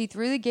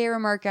the gay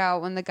remark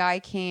out when the guy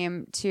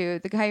came to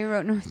the guy who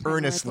wrote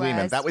Ernest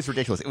Lehman. That was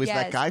ridiculous. It was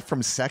that guy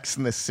from Sex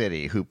and the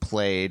City who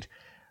played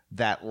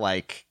that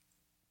like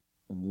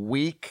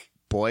weak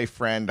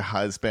boyfriend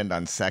husband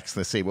on Sex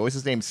and the City. What was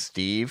his name?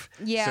 Steve.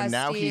 Yeah. So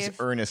now Steve. he's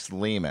Ernest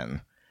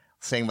Lehman.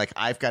 Saying like,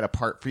 I've got a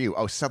part for you.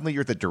 Oh, suddenly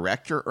you're the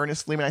director,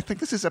 Ernest Lehman. I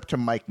think this is up to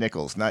Mike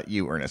Nichols, not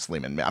you, Ernest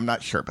Lehman. I'm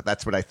not sure, but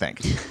that's what I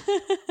think.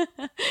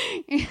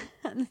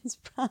 That's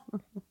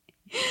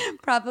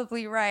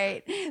probably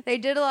right. They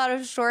did a lot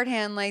of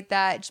shorthand like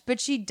that, but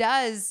she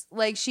does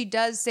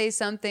say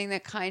something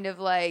that kind of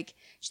like,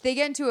 they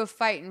get into a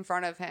fight in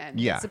front of him.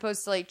 Yeah. It's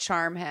supposed to like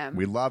charm him.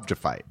 We love to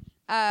fight.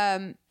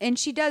 And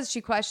she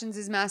questions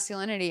his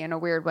masculinity in a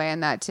weird way in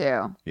that too.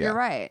 Yeah. You're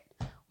right.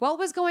 What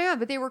was going on?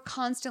 But they were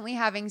constantly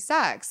having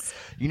sex.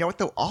 You know what,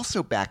 though?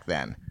 Also back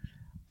then,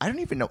 I don't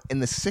even know. In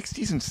the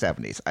 60s and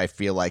 70s, I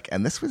feel like,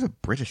 and this was a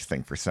British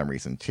thing for some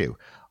reason, too,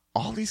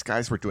 all these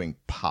guys were doing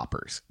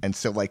poppers. And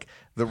so, like,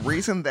 the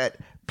reason that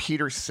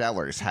Peter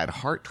Sellers had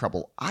heart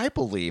trouble, I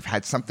believe,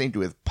 had something to do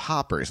with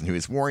poppers. And he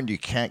was warned you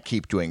can't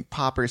keep doing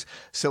poppers.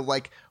 So,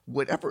 like,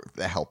 whatever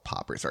the hell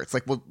poppers are, it's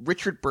like, well,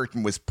 Richard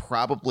Burton was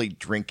probably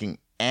drinking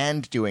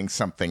and doing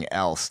something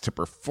else to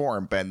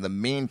perform. But in the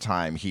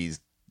meantime, his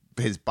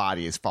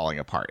body is falling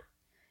apart.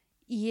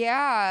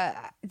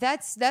 Yeah,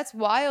 that's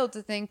wild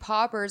to think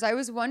poppers. I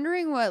was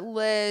wondering what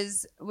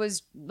Liz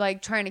was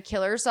like trying to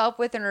kill herself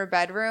with in her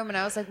bedroom, and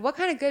I was like, what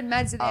kind of good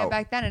meds did they have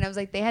back then? And I was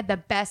like, they had the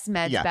best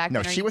meds back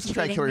then. No, she wasn't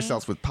trying to kill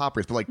herself with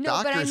poppers, but like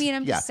doctors. But I mean,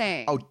 I'm just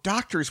saying. Oh,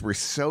 doctors were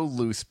so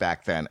loose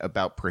back then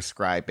about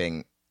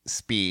prescribing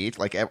speed.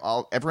 Like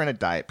everyone had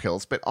diet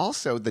pills, but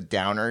also the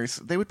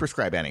downers, they would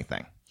prescribe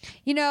anything.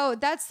 You know,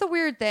 that's the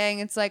weird thing.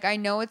 It's like, I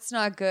know it's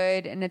not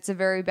good and it's a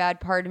very bad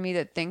part of me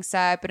that thinks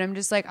that, but I'm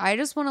just like, I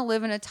just want to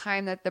live in a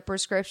time that the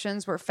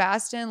prescriptions were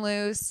fast and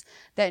loose,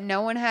 that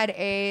no one had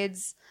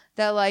AIDS,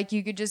 that like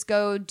you could just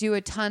go do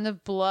a ton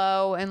of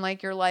blow and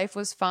like your life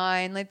was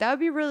fine. Like that would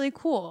be really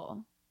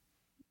cool.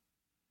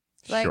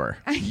 Like, sure.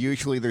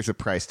 Usually there's a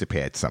price to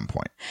pay at some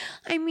point.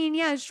 I mean,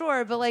 yeah,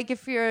 sure. But like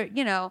if you're,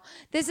 you know,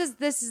 this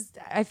is,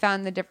 I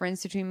found the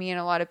difference between me and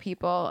a lot of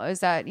people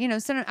is that, you know,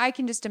 so I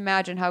can just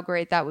imagine how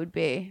great that would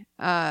be.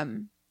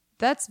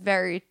 That's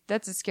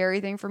a scary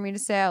thing for me to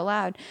say out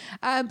loud.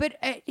 But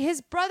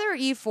his brother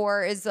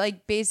E4 is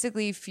like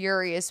basically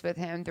furious with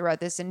him throughout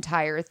this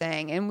entire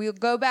thing. And we'll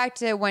go back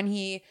to when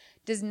he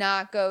does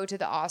not go to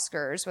the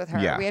Oscars with her.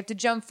 Yeah. We have to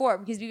jump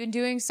forward because we've been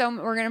doing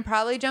we're going to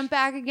probably jump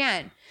back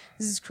again.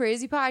 This is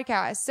crazy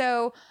podcast.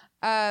 So,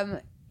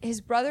 his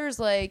brother's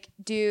like,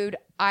 dude,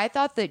 I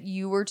thought that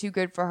you were too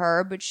good for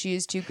her, but she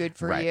is too good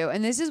for you.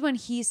 And this is when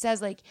he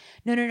says like,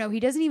 no. He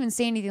doesn't even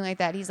say anything like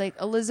that. He's like,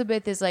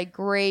 Elizabeth is like,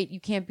 great. You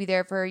can't be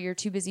there for her. You're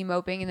too busy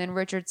moping. And then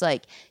Richard's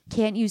like,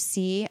 can't you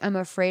see? I'm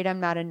afraid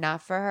I'm not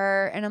enough for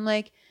her. And I'm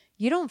like,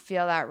 You don't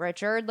feel that,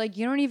 Richard. Like,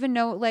 you don't even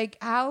know, like,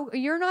 how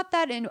you're not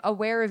that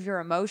aware of your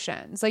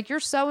emotions. Like,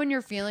 you're so in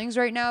your feelings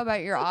right now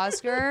about your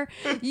Oscar.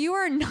 You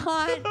are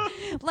not,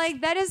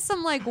 like, that is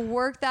some, like,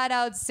 work that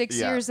out 6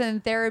 years in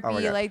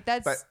therapy. Like,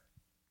 that's.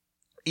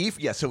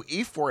 So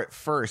E4 at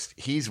first,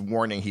 he's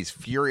warning, he's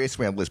furious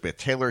when Elizabeth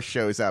Taylor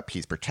shows up.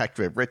 He's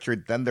protective of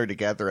Richard, then they're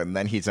together, and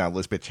then he's on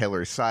Elizabeth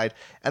Taylor's side.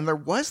 And there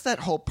was that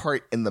whole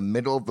part in the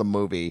middle of the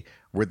movie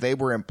where they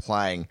were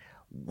implying,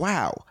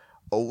 wow,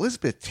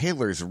 Elizabeth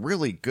Taylor's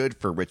really good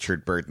for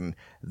Richard Burton.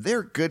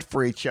 They're good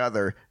for each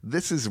other.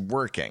 This is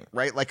working,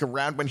 right? Like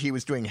around when he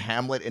was doing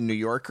Hamlet in New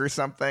York or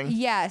something.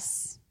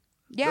 Yes.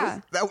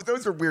 Yeah.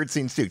 Those are weird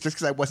scenes too, just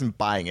because I wasn't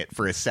buying it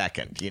for a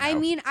second. You know? I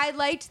mean, I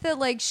liked that,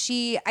 like,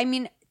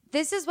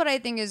 this is what I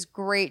think is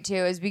great too,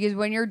 is because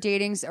when you're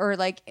dating or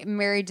like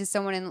married to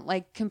someone and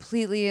like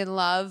completely in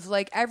love,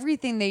 like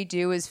everything they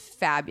do is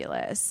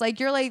fabulous. Like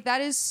you're like,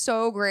 that is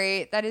so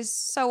great. That is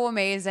so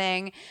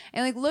amazing.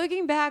 And like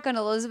looking back on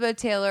Elizabeth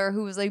Taylor,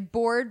 who was like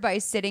bored by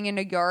sitting in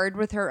a yard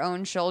with her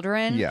own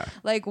children,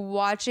 like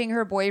watching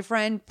her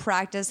boyfriend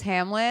practice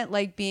Hamlet,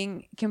 like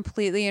being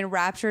completely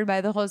enraptured by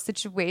the whole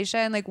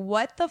situation. Like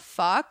what the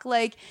fuck?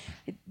 Like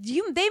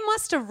they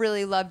must have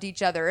really loved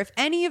each other. If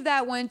any of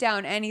that went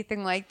down,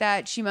 anything like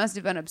that, she must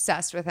have been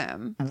obsessed with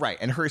him. Right.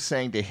 And her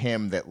saying to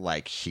him that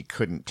like she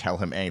couldn't tell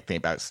him anything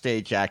about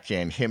stage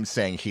acting, him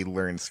saying he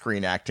learned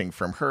screen acting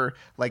from her,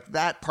 like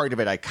that part of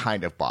it I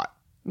kind of bought.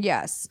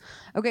 Yes.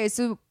 Okay,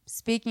 so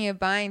speaking of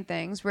buying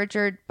things,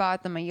 Richard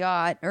bought them a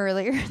yacht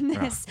earlier in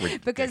this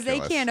because they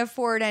can't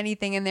afford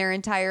anything in their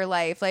entire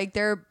life. Like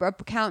their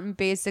accountant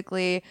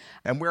basically.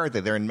 And where are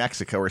they? They're in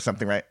Mexico or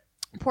something, right?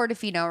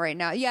 Portofino right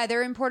now. Yeah,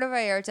 they're in Puerto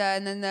Vallarta,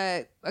 and then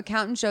the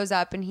accountant shows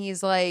up and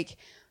he's like,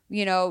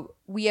 you know,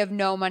 we have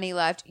no money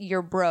left.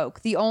 You're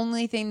broke. The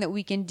only thing that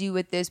we can do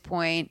at this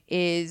point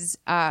is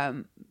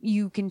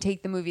you can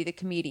take the movie The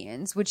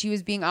Comedians, which he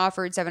was being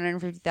offered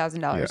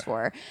 $750,000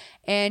 for.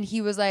 And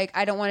he was like,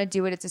 I don't want to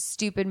do it. It's a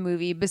stupid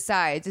movie.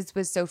 Besides, it's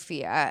with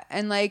Sophia.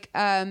 And like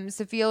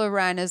Sophia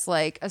Loren is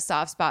like a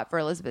soft spot for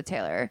Elizabeth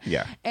Taylor.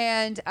 Yeah.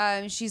 And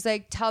she's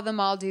like, tell them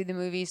I'll do the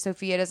movie.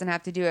 Sophia doesn't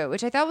have to do it,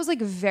 which I thought was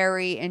like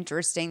very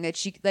interesting that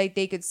she like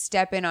they could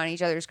step in on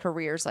each other's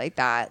careers like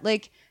that.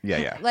 Like,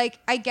 like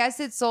I guess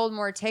it sold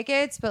more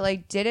tickets, but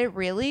like, did it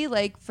really?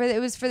 Like it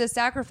was for the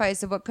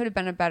sacrifice of what could have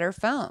been a better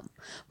film.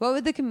 What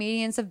would The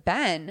Comedians have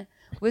been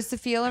with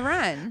Sophia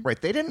Loren? Right.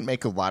 They didn't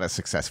make a lot of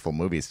successful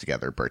movies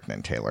together, Burton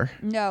and Taylor.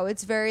 No,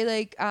 it's very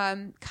like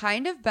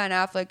kind of Ben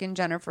Affleck and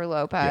Jennifer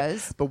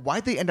Lopez. Yeah. But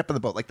why'd they end up on the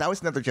boat? Like that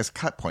was another just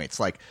cut points.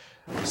 Like,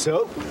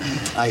 so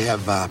I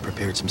have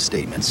prepared some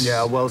statements.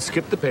 Yeah, well,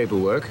 skip the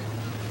paperwork.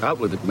 Out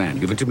with it, man.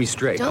 Give it to me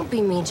straight. Don't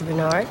be mean to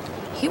Bernard.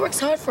 He works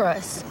hard for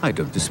us. I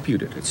don't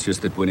dispute it. It's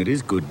just that when it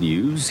is good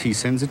news, he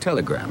sends a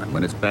telegram. And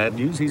when it's bad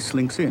news, he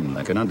slinks in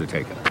like an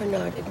undertaker.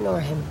 Bernard,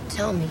 ignore him.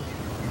 Tell me.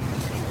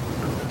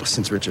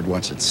 Since Richard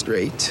wants it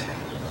straight,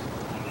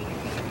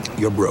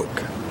 you're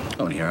broke.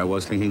 Oh, and here I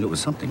was thinking it was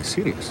something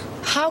serious.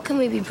 How can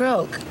we be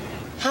broke?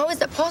 How is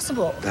that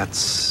possible?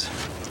 That's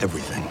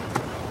everything.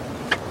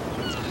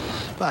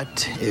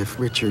 But if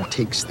Richard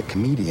takes The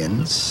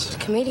Comedians...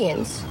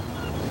 Comedians?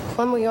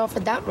 When were you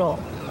offered that role?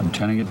 I'm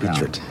turning it down.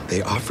 Richard,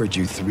 they offered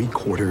you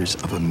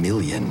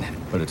 $750,000.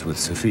 But it's with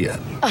Sophia.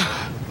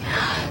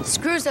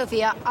 Screw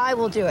Sophia. I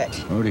will do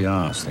it. Already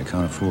asked. They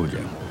can't afford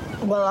you.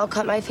 Well, I'll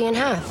cut my fee in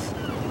half.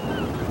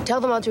 Tell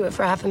them I'll do it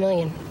for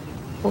 $500,000.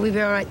 Will we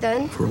be all right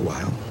then? For a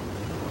while.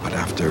 But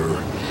after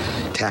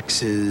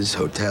taxes,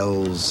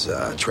 hotels,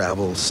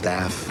 travel,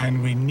 staff...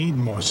 And we need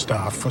more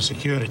staff for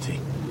security.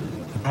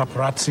 The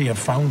paparazzi have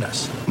found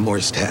us. More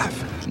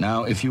staff.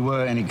 Now, if you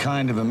were any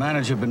kind of a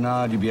manager,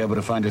 Bernard, you'd be able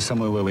to find us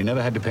somewhere where we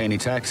never had to pay any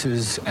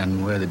taxes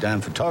and where the damn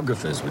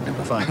photographers would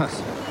never find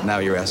us. Now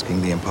you're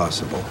asking the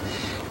impossible.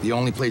 The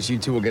only place you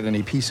two will get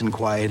any peace and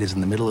quiet is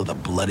in the middle of the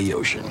bloody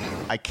ocean.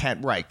 I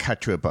can't,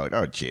 cut to a boat.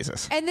 Oh,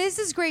 Jesus. And this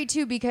is great,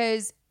 too,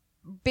 because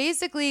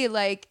basically,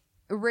 like,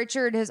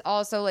 Richard has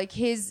also, like,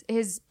 his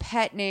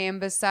pet name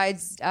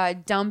besides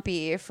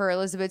Dumpy for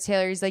Elizabeth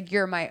Taylor, he's like,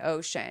 you're my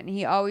ocean.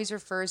 He always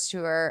refers to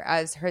her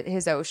as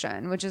his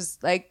ocean, which is,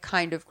 like,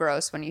 kind of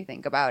gross when you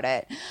think about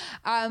it.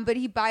 But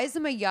he buys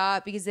them a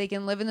yacht because they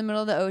can live in the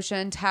middle of the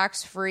ocean,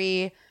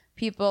 tax-free.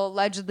 People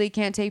allegedly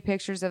can't take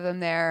pictures of them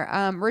there.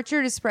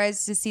 Richard is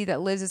surprised to see that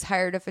Liz has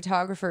hired a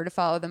photographer to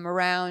follow them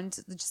around,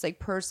 just like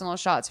personal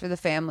shots for the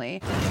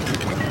family.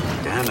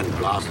 Damn and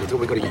blast, I thought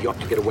we got a yacht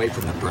to get away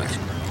from the press.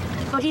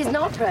 But he's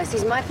not press.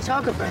 He's my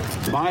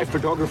photographer. My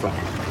photographer?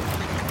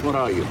 What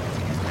are you?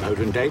 Out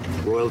date?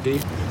 Royalty?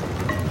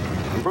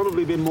 There's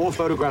probably been more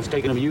photographs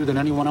taken of you than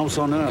anyone else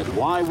on Earth.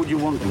 Why would you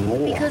want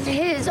more? Because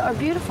his are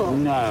beautiful.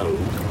 No.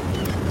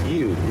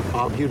 You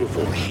are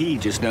beautiful. He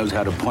just knows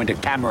how to point a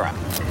camera.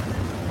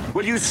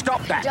 Will you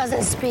stop that? He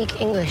doesn't speak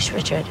English,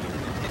 Richard.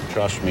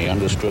 Trust me,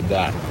 understood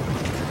that.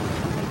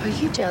 Are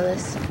you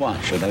jealous? Why,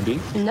 should I be?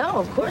 No,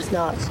 of course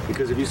not.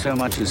 Because if you so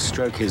much as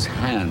stroke his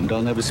hand,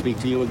 I'll never speak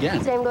to you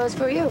again. Same goes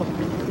for you.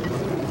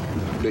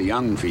 A bit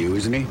young for you,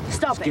 isn't he?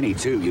 Stop Skinny,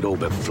 too. You'd all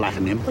but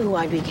flatten him. Ooh,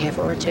 I'd be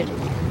careful, Richard.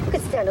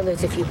 could stand to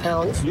lose a few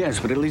pounds. Yes,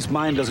 but at least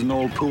mine doesn't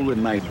all pool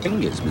in my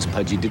fingers, Miss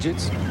Pudgy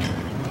Digits.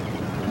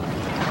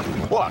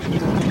 What?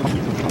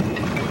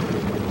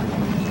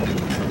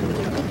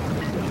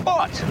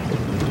 What?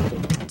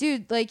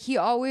 Dude, like, he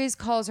always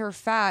calls her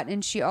fat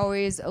and she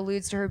always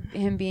alludes to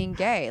him being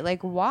gay.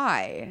 Like,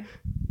 why?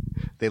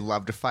 They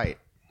love to fight.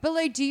 But,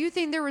 like, do you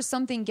think there was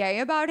something gay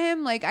about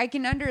him? Like, I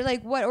can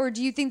what, or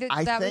do you think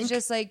that was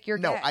just, like, you're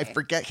gay? No, I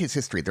forget his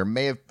history. There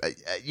may have,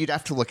 you'd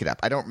have to look it up.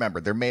 I don't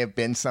remember. There may have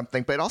been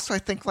something, but also I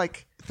think,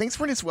 like, things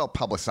weren't as well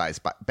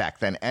publicized back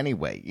then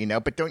anyway, you know?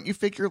 But don't you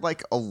figure,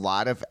 like, a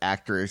lot of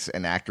actors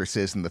and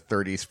actresses in the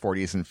 30s,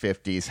 40s, and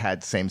 50s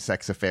had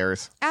same-sex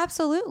affairs?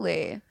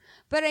 Absolutely.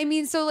 But I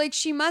mean, so like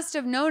she must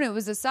have known it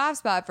was a soft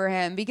spot for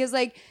him because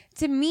like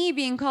to me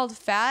being called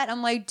fat,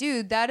 I'm like,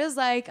 dude, that is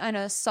like an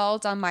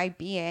assault on my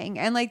being.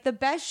 And like the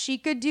best she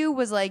could do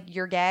was like,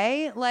 you're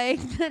gay. Like,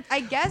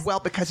 I guess. Well,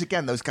 because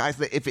again, those guys,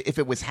 if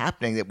it was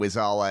happening, it was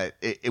all,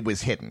 it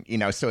was hidden, you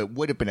know, so it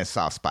would have been a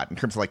soft spot in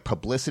terms of like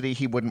publicity.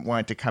 He wouldn't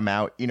want it to come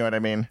out. You know what I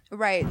mean?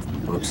 Right.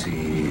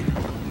 Oopsie.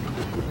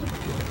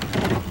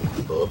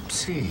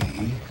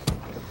 Oopsie.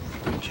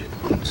 Bridget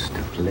wants to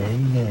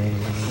play.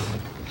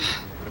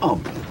 Oh,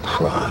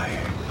 cry.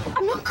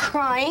 I'm not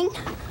crying.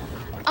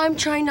 I'm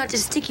trying not to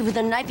stick you with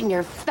a knife in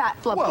your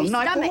fat, fluffy Well,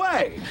 knife stomach.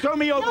 away. Throw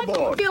me I can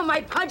overboard. feel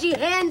my pudgy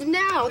hands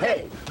now.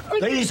 Hey,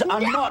 these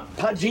are not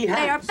pudgy hands.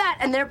 They are fat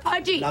and they're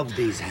pudgy. Love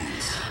these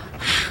hands.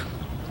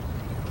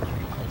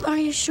 Are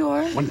you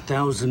sure?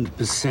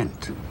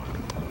 1000%.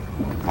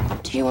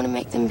 Do you want to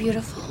make them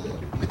beautiful?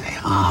 But they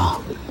are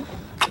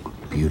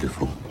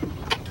beautiful.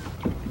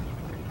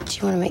 Do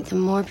you want to make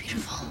them more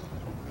beautiful?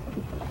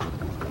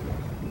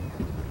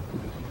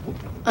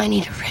 I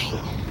need a ring.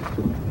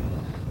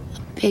 A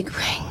big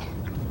ring.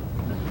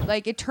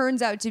 Like it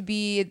turns out to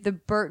be the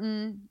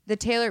Burton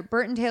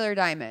Taylor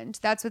diamond.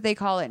 That's what they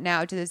call it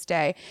now to this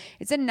day.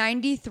 It's a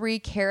 93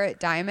 carat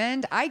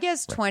diamond. I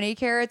guess 20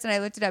 carats, and I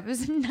looked it up. It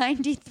was a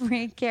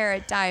 93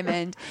 carat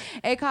diamond.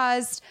 It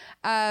cost,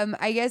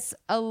 I guess,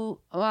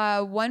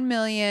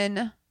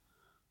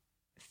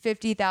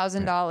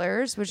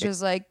 $1,050,000, which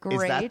is like great.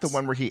 Is that the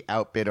one where he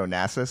outbid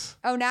Onassis?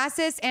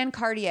 Onassis and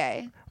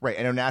Cartier. Right,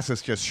 and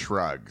Onassis just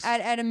shrugs At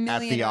 $1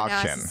 million. at the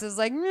auction. Onassis is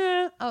like,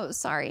 nah. Oh,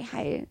 sorry.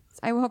 Hi.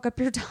 I woke up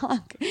your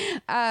dog.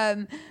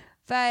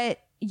 But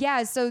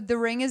yeah, so the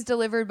ring is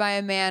delivered by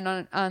a man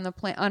on a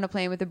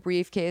plane with a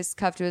briefcase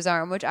cuffed to his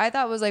arm, which I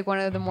thought was like one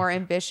of the more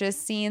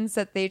ambitious scenes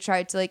that they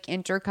tried to like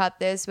intercut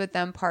this with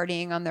them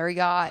partying on their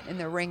yacht, and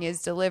the ring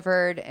is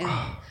delivered and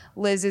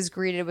Liz is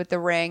greeted with the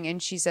ring,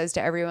 and she says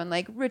to everyone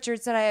like,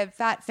 Richard said I have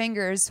fat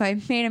fingers, so I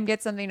made him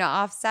get something to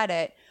offset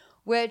it,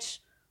 which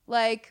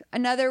like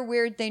another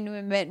weird thing to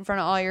admit in front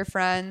of all your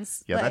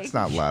friends. Yeah, like, that's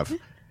not love.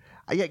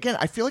 Again,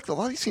 I feel like a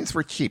lot of these scenes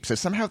were cheap, so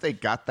somehow they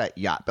got that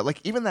yacht. But like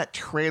even that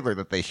trailer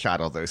that they shot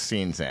all those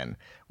scenes in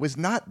was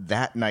not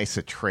that nice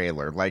a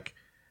trailer. Like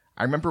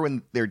I remember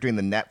when they were doing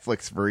the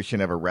Netflix version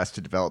of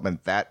Arrested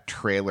Development, that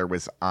trailer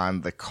was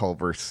on the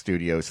Culver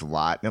Studios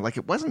lot. And like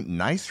it wasn't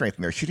nice or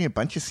anything. They were shooting a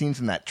bunch of scenes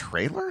in that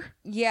trailer.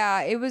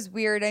 Yeah, it was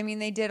weird. I mean,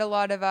 they did a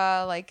lot of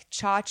like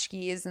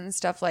tchotchkes and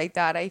stuff like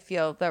that, I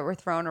feel, that were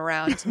thrown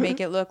around to make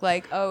it look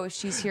like, oh,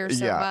 she's here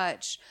so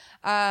much.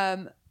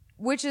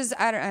 Which is,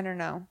 I don't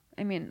know.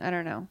 I mean, I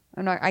don't know.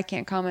 I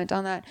can't comment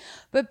on that.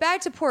 But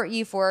back to poor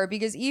E4,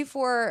 because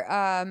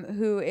E4,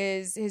 who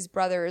is his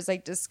brother, is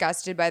like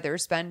disgusted by their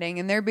spending.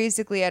 And they're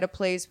basically at a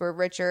place where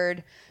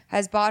Richard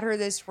has bought her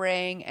this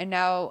ring. And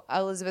now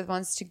Elizabeth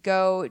wants to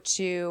go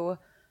to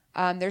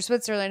their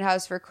Switzerland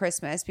house for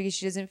Christmas because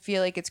she doesn't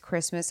feel like it's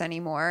Christmas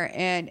anymore.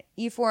 And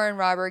E4 and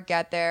Robert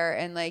get there.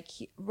 And like,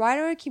 why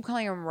do I keep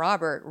calling him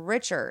Robert?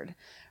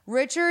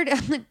 Richard,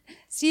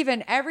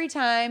 Stephen, every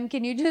time,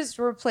 can you just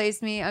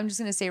replace me? I'm just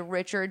going to say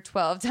Richard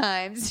 12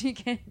 times. You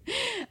can,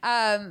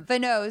 but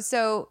no,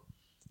 so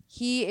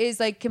he is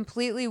like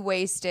completely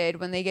wasted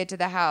when they get to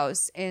the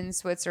house in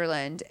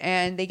Switzerland,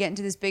 and they get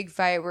into this big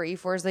fight where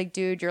E4 is like,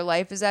 dude, your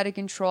life is out of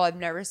control. I've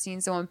never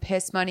seen someone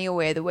piss money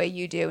away the way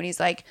you do. And he's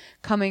like,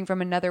 coming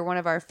from another one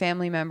of our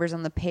family members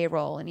on the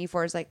payroll. And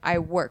E4 is like, I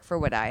work for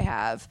what I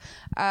have.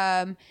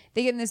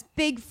 They get in this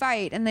big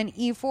fight, and then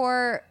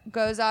E4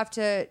 goes off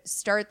to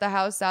start the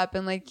house up,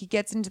 and like he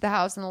gets into the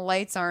house and the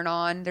lights aren't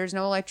on. There's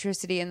no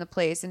electricity in the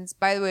place. And it's,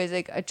 by the way, it's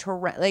like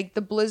like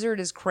the blizzard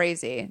is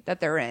crazy that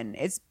they're in.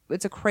 It's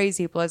a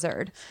crazy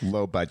blizzard.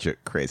 Low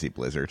budget, crazy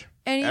blizzard.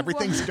 And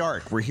everything's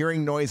dark. We're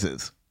hearing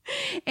noises.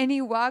 And he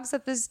walks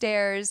up the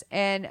stairs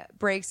and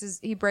breaks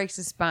his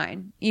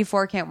spine.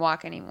 E4 can't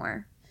walk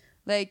anymore.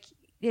 Like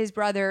his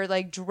brother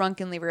like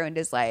drunkenly ruined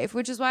his life,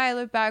 which is why I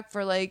look back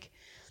for like,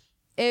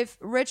 if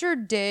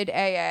Richard did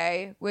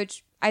AA,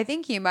 which I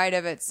think he might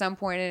have at some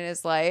point in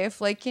his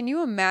life, like, can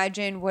you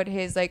imagine what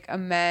his like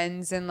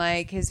amends and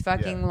like his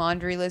fucking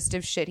laundry list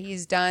of shit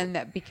he's done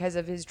that because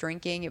of his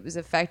drinking, it was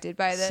affected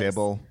by this?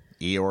 Sybil,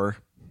 Eeyore.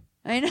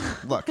 I know.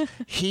 Look,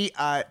 he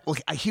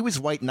was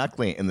white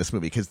knuckling in this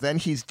movie because then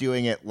he's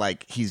doing it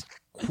like he's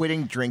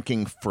quitting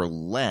drinking for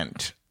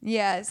Lent.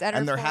 Yes.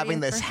 And they're having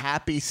this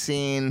happy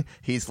scene.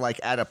 He's like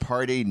at a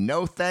party.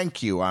 No,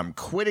 thank you. I'm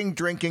quitting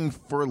drinking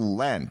for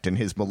Lent in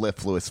his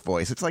mellifluous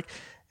voice. It's like,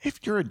 if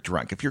you're a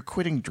drunk, if you're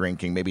quitting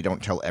drinking, maybe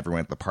don't tell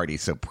everyone at the party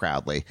so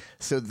proudly.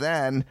 So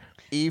then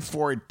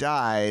E4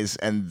 dies,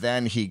 and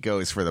then he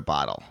goes for the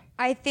bottle.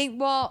 I think,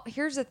 well,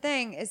 here's the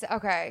thing is,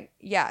 okay,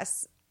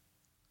 yes.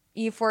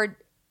 E4,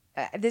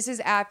 this is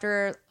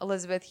after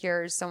Elizabeth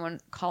hears someone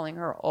calling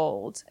her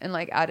old and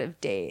like out of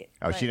date.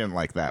 Oh, like, she didn't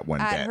like that one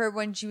at bit. her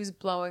when she was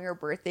blowing her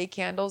birthday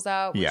candles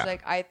out, which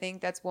like I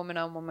think that's woman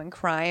on woman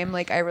crime.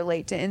 Like I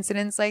relate to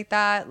incidents like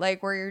that,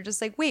 like where you're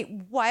just like, wait,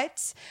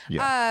 what?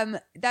 Yeah.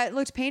 That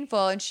looked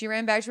painful, and she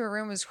ran back to her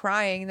room, was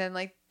crying. And then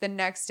like the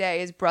next day,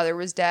 his brother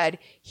was dead.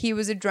 He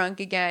was a drunk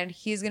again.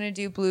 He's gonna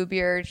do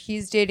Bluebeard.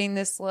 He's dating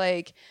this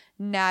like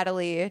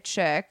Natalie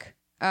chick.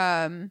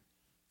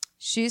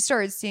 She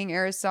started seeing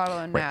Aristotle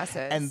and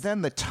Masses. And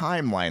then the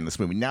timeline in this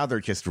movie, now they're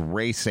just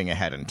racing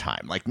ahead in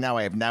time. Like now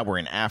we're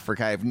in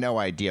Africa. I have no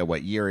idea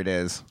what year it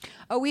is.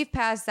 Oh, we've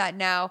passed that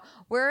now.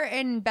 We're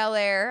in Bel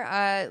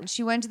Air.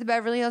 She went to the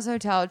Beverly Hills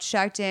Hotel,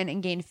 checked in,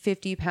 and gained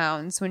 50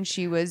 pounds when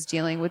she was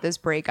dealing with this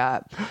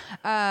breakup.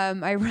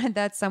 I read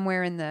that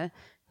somewhere in the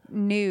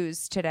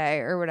news today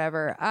or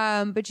whatever.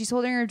 But she's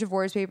holding her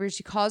divorce papers.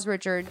 She calls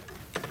Richard.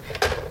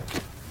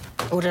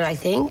 What did I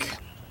think?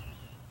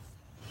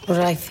 What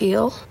did I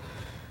feel?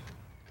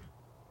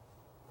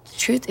 The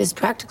truth is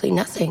practically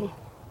nothing.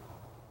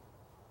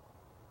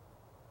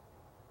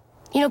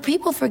 You know,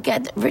 people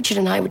forget that Richard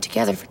and I were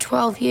together for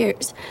 12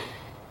 years.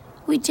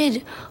 We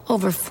did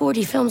over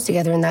 40 films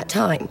together in that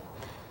time.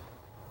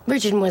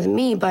 Richard more than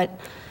me, but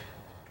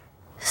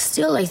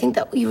still, I think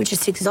that we were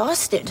just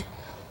exhausted.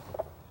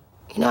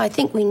 You know, I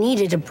think we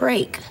needed a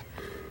break.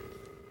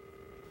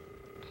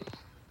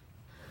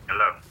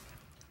 Hello?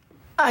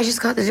 I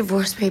just got the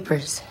divorce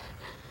papers.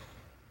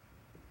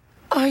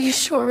 Are you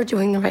sure we're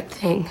doing the right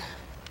thing?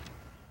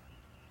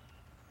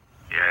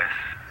 Yes.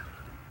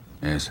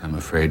 Yes, I'm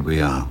afraid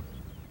we are.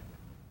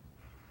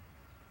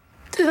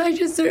 Did I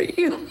desert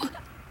you?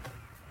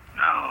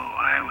 No,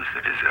 I was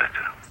the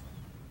deserter.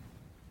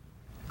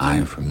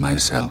 I from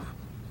myself.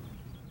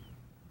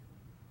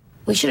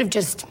 We should have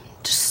just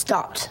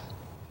stopped.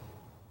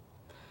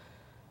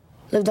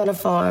 Lived on a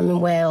farm in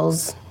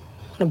Wales,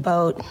 on a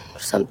boat, or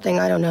something,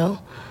 I don't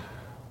know.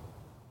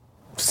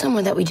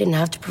 Somewhere that we didn't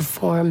have to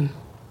perform.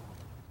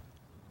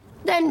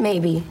 Then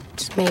maybe,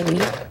 just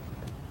maybe,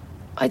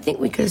 I think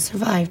we could have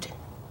survived.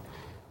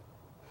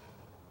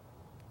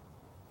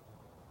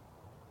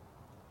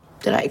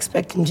 Did I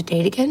expect him to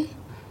date again?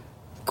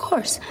 Of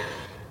course.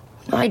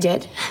 I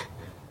did.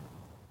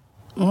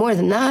 More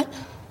than that.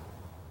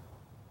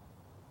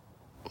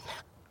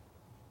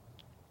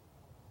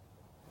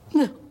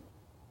 No.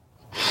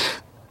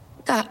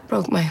 That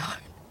broke my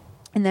heart.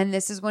 And then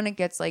this is when it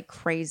gets like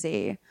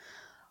crazy.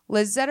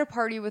 Liz is at a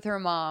party with her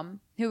mom,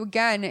 who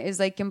again is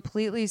like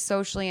completely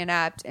socially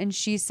inept. And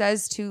she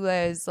says to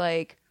Liz,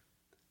 like,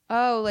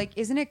 oh, like,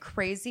 isn't it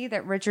crazy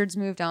that Richard's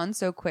moved on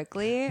so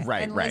quickly?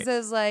 Right, and Liz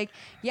is like,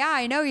 yeah,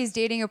 I know he's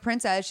dating a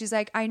princess. She's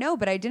like, I know,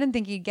 but I didn't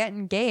think he'd get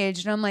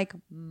engaged. And I'm like,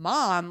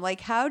 Mom,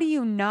 like, how do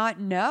you not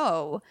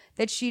know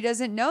that she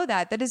doesn't know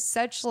that? That is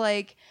such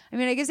like, I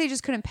mean, I guess they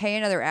just couldn't pay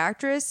another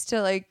actress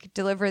to like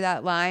deliver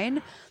that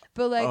line.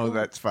 But like, oh,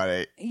 that's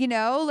funny. You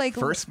know, like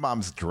first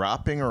mom's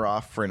dropping her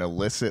off for an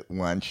illicit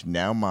lunch.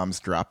 Now mom's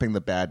dropping the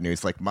bad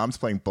news. Like mom's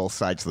playing both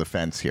sides of the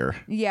fence here.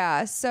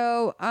 Yeah.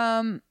 So,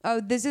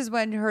 this is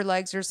when her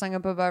legs are slung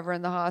up above her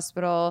in the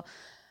hospital.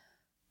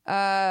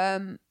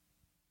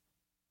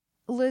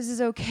 Liz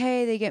is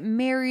okay. They get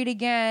married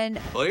again.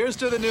 Well, here's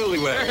to the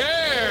newlyweds.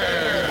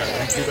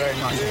 Thank you very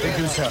much. Thank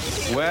you, sir.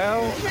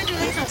 Well,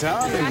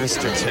 tell me,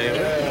 Mr.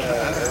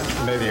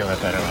 Taylor. Maybe you'll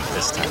have better luck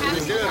this time.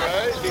 Good,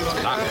 right?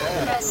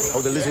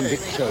 Oh, the Liz and Dick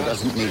show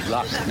doesn't need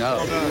luck.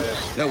 No.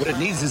 No, what it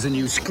needs is a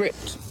new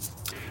script.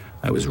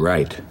 I was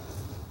right.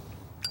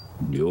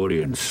 The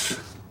audience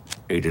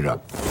ate it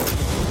up.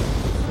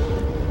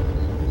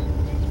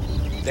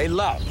 They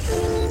love,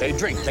 they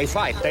drink, they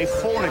fight, they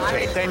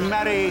fornicate, they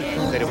marry,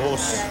 they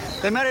divorce,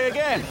 they marry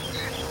again.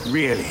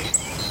 Really?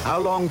 How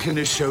long can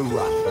this show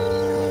run?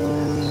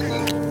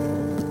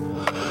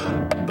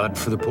 But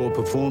for the poor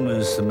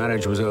performers, the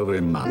marriage was over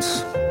in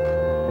months.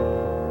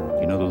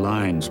 You know the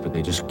lines, but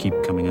they just keep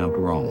coming out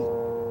wrong.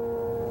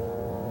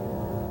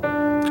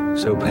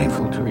 So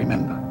painful to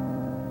remember.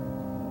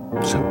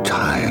 So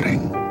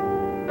tiring.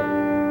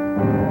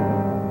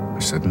 I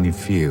suddenly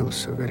feel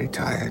so very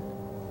tired.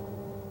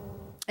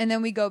 And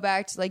then we go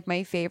back to like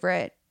my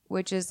favorite,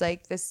 which is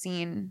like the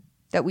scene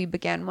that we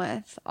began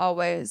with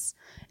always.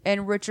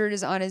 And Richard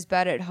is on his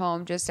bed at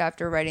home just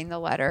after writing the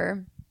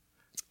letter.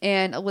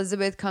 And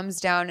Elizabeth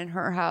comes down in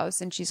her house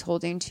and she's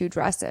holding two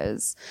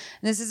dresses.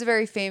 And this is a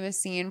very famous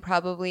scene,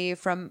 probably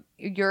from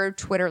your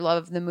Twitter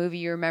love of the movie.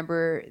 You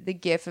remember the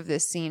gif of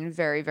this scene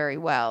very, very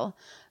well.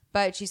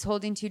 but she's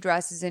holding 2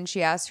 dresses and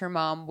she asks her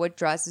mom what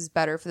dress is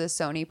better for the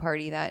Sony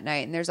party that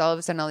night. And there's all of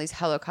a sudden all these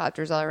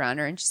helicopters all around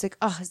her. And she's like,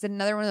 oh, is it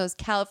another one of those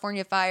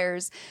California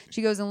fires?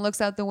 She goes and looks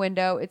out the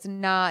window. It's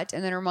not.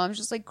 And then her mom's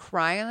just like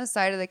crying on the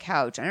side of the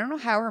couch. I don't know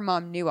how her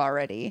mom knew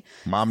already.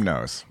 Mom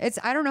knows.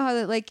 I don't know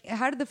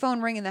how did the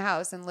phone ring in the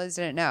house and Liz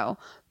didn't know.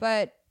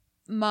 But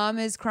mom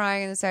is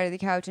crying on the side of the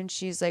couch and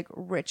she's like,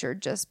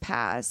 Richard just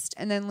passed.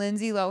 And then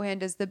Lindsay Lohan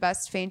does the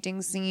best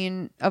fainting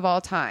scene of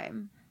all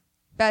time.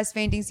 Best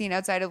fainting scene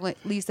outside of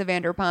Lisa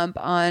Vanderpump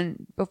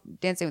on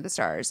Dancing with the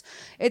Stars.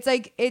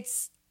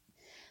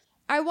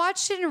 I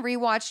watched it and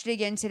rewatched it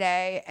again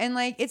today, and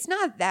like it's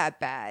not that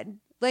bad.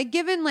 Like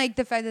given like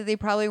the fact that they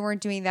probably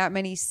weren't doing that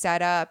many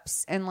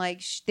setups and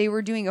like they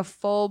were doing a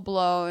full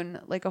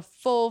blown like a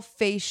full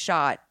face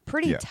shot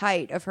pretty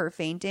tight of her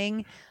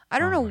fainting. I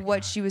don't know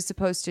what she was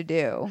supposed to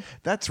do.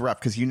 That's rough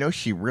because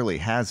she really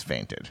has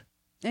fainted.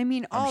 I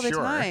mean, all the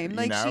time.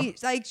 Like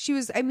she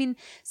was, I mean,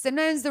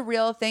 sometimes the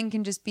real thing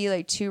can just be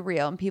like too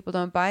real and people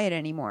don't buy it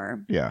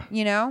anymore. Yeah.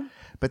 You know?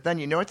 But then,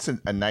 it's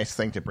a nice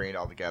thing to bring it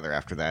all together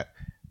after that.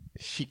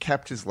 She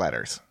kept his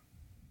letters.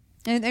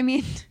 And I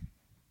mean,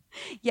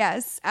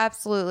 yes,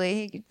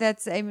 absolutely.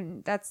 That's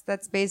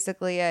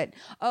basically it.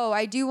 Oh,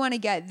 I do want to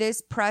get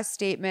this press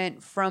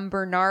statement from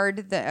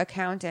Bernard, the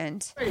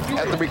accountant.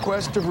 At the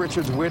request of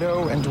Richard's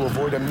widow and to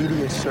avoid a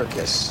media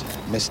circus,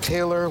 Miss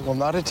Taylor will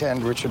not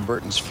attend Richard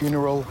Burton's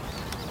funeral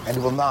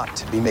and will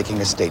not be making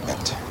a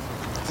statement.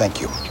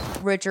 Thank you.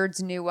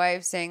 Richard's new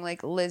wife saying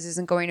like Liz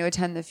isn't going to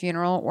attend the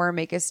funeral or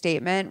make a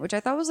statement, which I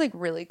thought was like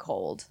really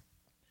cold.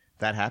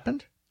 That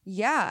happened?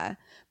 Yeah.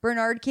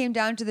 Bernard came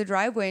down to the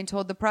driveway and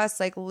told the press,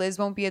 like, Liz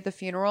won't be at the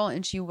funeral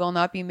and she will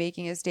not be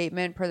making a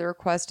statement per the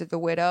request of the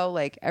widow.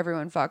 Like,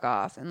 everyone fuck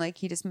off. And, like,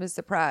 he dismissed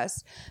the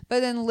press. But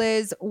then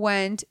Liz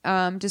went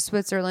to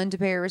Switzerland to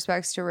pay her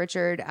respects to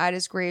Richard at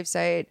his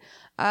gravesite.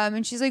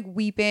 And she's, like,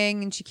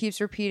 weeping and she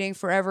keeps repeating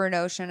forever an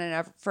ocean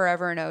and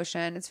forever an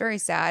ocean. It's very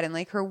sad. And,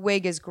 like, her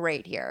wig is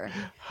great here.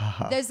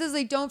 This is,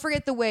 like, don't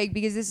forget the wig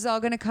because this is all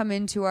going to come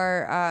into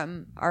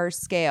our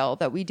scale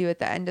that we do at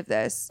the end of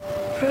this.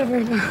 Forever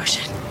an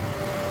ocean.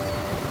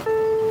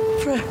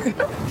 Forever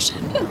an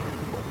ocean.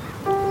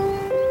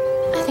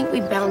 I think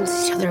we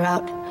balanced each other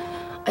out.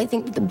 I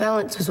think that the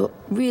balance was what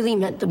really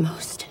meant the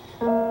most.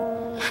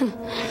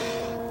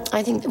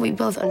 I think that we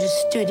both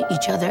understood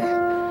each other.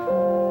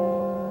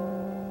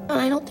 And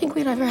I don't think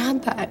we'd ever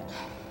had that.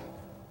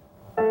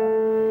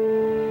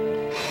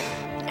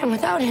 And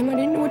without him, I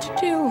didn't know what to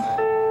do.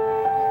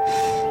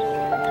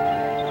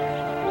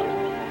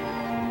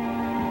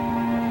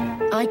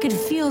 I could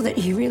feel that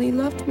he really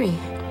loved me.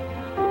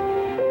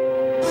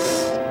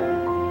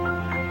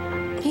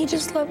 He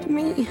just loved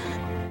me.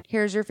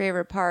 Here's your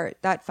favorite part,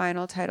 that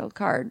final title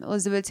card.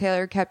 Elizabeth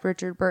Taylor kept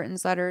Richard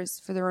Burton's letters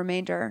for the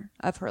remainder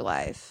of her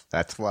life.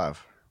 That's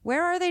love.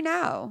 Where are they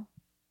now?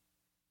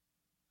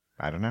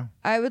 I don't know.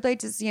 I would like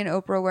to see an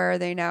Oprah Where Are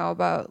They Now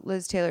about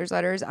Liz Taylor's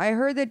letters. I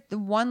heard that the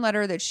one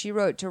letter that she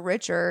wrote to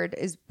Richard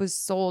was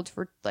sold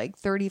for like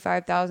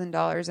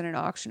 $35,000 in an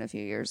auction a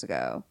few years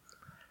ago.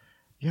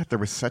 Yeah, there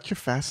was such a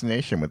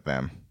fascination with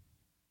them.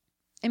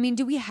 I mean,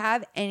 do we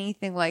have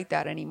anything like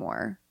that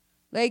anymore?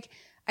 Like,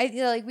 I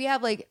feel like we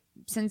have like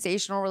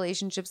sensational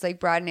relationships like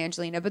Brad and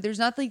Angelina, but there's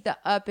not like the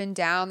up and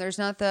down. There's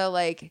not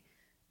the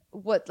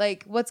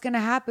what's going to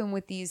happen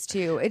with these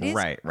two. It is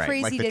right.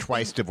 crazy like the to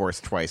twice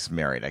divorced, twice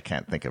married. I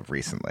can't think of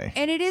recently.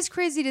 And it is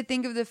crazy to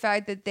think of the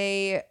fact that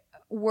they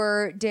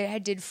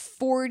did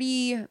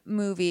 40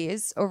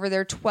 movies over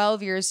their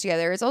 12 years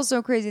together. It's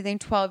also crazy to think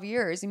 12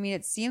 years. I mean,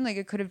 it seemed like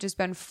it could have just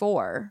been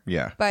 4.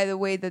 Yeah. By the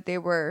way that they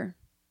were.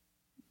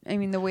 I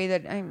mean,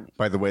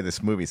 by the way,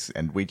 this movie's,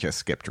 and we just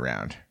skipped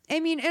around. I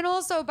mean, and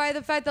also by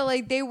the fact that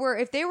like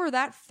if they were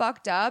that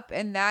fucked up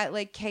and that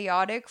like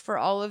chaotic for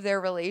all of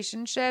their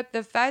relationship,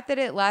 the fact that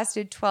it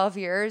lasted 12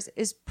 years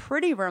is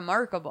pretty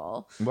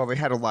remarkable. Well, they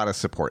had a lot of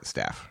support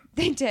staff.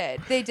 They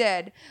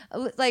did.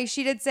 Like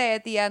she did say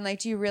at the end, like,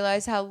 do you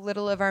realize how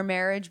little of our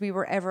marriage we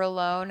were ever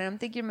alone? And I'm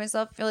thinking to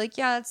myself, I feel like,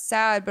 yeah, that's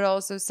sad, but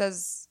also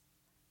says,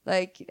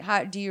 like,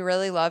 how do you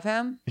really love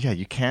him? Yeah,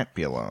 you can't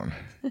be alone.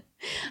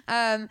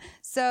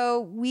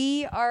 So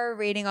we are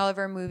rating all of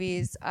our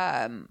movies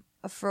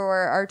for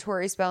our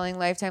Tori Spelling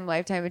Lifetime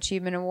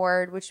Achievement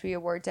Award, which we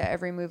award to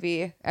every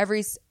movie,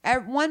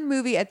 one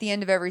movie at the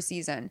end of every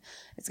season.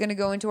 It's going to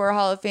go into our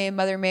Hall of Fame,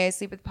 Mother May I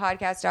Sleep With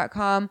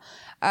Podcast.com.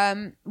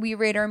 We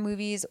rate our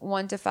movies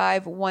 1 to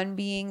 5, 1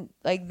 being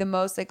like the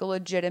most like a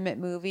legitimate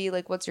movie.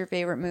 Like, what's your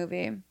favorite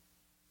movie?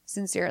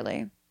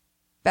 Sincerely.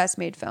 Best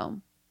made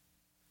film.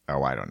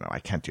 Oh, I don't know. I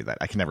can't do that.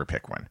 I can never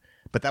pick one.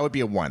 But that would be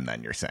a 1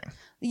 then, you're saying?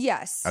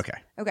 Yes.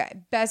 Okay.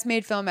 Best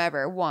made film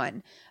ever,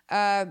 1.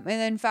 And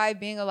then 5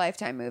 being a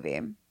Lifetime movie.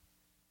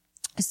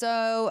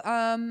 So,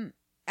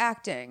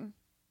 acting.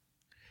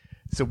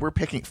 So we're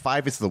picking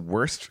 5 is the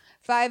worst?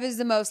 5 is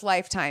the most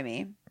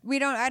Lifetimey.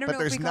 I don't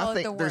know if we call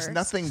it the worst. There's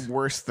nothing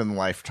worse than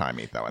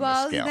Lifetimey, though, on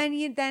well, the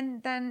scale.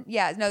 Then,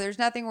 yeah. No, there's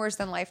nothing worse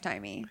than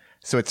Lifetimey.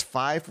 So it's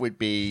 5 would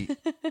be,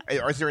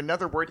 or is there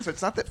another word? So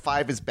it's not that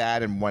 5 is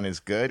bad and 1 is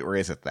good, or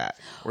is it that?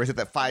 Or is it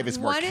that 5 is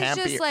more campy? 1 is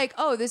just like,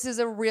 oh, this is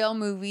a real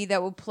movie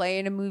that would play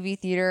in a movie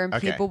theater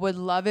and people would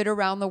love it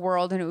around the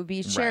world and it would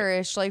be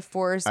cherished like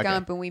Forrest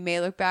Gump, and we may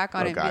look back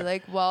on it and be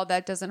like, well,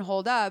 that doesn't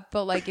hold up,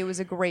 but like it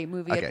was a great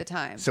movie at the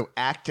time. So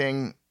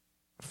acting,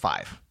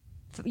 5.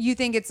 You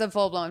think it's a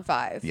full-blown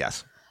 5?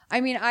 Yes. I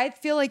mean, I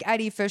feel like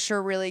Eddie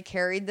Fisher really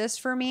carried this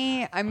for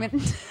me. I'm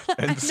gonna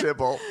and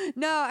Sybil.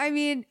 No, I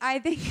mean, I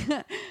think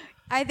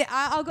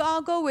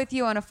I'll go with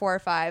you on a 4 or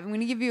 5. I'm going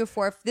to give you a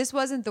 4. This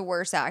wasn't the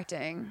worst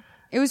acting.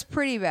 It was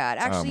pretty bad.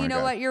 Actually, you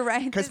know what? You're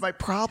right. Because my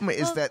problem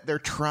is that they're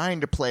trying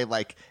to play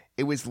like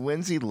it was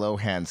Lindsay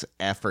Lohan's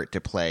effort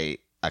to play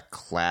a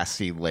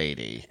classy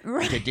lady,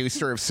 to do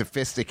sort of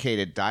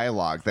sophisticated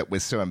dialogue that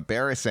was so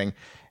embarrassing.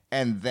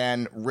 And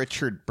then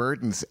Richard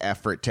Burton's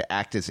effort to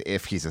act as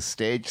if he's a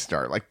stage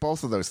star. Like,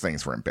 both of those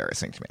things were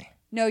embarrassing to me.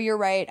 No, you're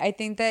right. I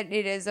think that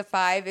it is a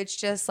 5. It's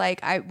just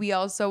like we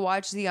also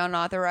watched the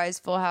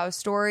unauthorized Full House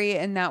story,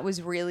 and that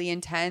was really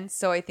intense.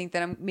 So I think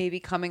that I'm maybe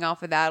coming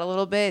off of that a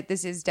little bit.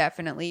 This is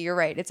definitely, you're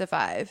right, it's a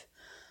 5.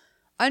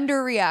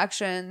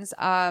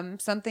 Underreactions.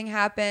 Something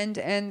happened,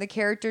 and the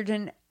character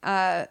didn't.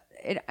 The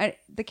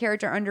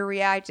character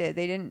underreacted.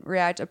 They didn't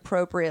react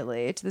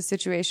appropriately to the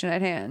situation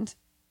at hand.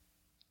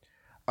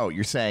 Oh,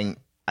 you're saying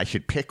I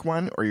should pick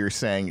one, or you're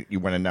saying you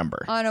want a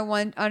number? On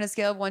a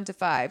scale of 1 to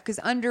 5, because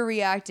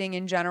underreacting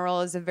in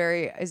general is a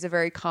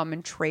very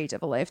common trait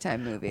of a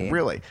Lifetime movie.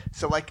 Really?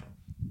 So like,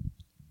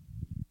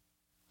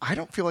 I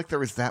don't feel like there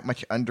was that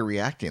much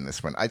underreacting in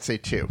this one. I'd say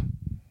 2.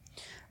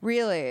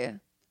 Really?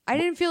 I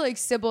didn't feel like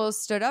Sybil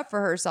stood up for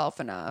herself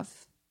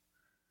enough.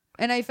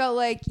 And I felt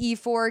like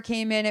E4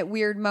 came in at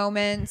weird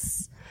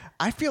moments.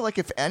 I feel like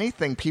if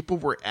anything, people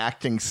were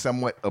acting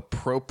somewhat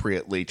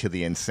appropriately to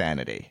the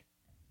insanity.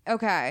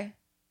 Okay,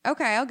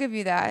 I'll give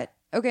you that.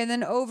 Okay,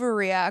 then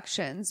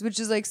overreactions, which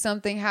is like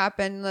something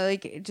happened,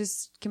 like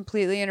just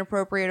completely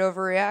inappropriate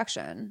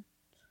overreaction.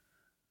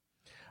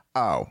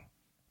 Oh,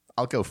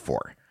 I'll go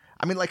 4.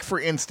 I mean, like, for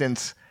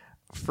instance,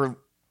 for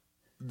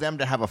them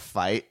to have a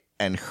fight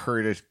and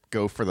her to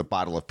go for the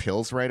bottle of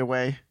pills right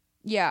away.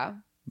 Yeah.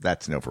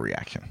 That's an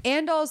overreaction.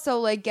 And also,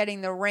 like,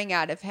 getting the ring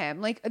out of him.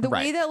 Like, the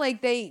way that,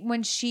 like,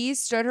 when she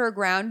stood her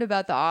ground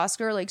about the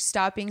Oscar, like,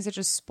 stop being such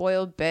a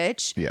spoiled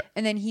bitch. Yeah.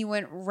 And then he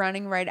went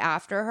running right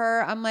after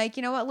her. I'm like,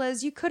 you know what,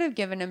 Liz? You could have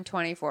given him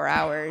 24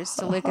 hours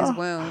to lick his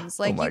wounds.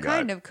 Like, you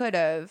kind of could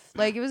have.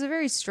 Like, it was a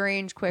very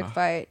strange, quick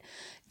fight.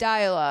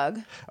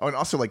 Dialogue. Oh, and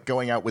also, like,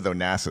 going out with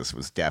Onassis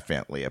was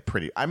definitely a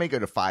pretty... I may go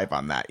to 5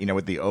 on that,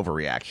 with the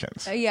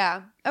overreactions.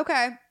 Yeah.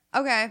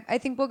 Okay, I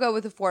think we'll go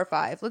with a 4 or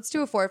 5. Let's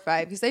do a 4 or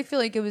 5 because I feel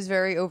like it was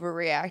very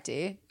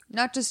overreacty.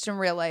 Not just in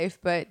real life,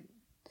 but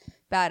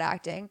bad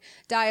acting.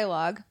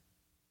 Dialogue.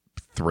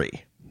 3.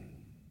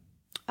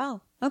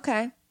 Oh,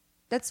 okay.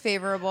 That's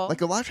favorable.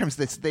 Like, a lot of times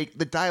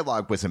the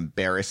dialogue was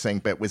embarrassing,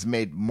 but it was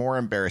made more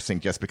embarrassing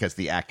just because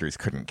the actors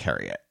couldn't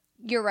carry it.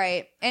 You're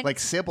right. And like,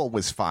 Sybil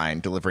was fine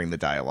delivering the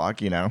dialogue,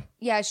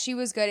 Yeah, she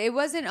was good. It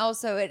wasn't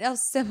also...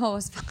 Sybil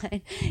was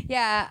fine.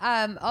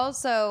 Yeah,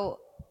 also...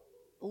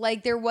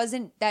 Like, there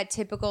wasn't that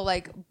typical,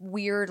 like,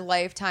 weird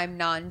Lifetime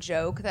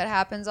non-joke that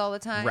happens all the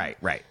time.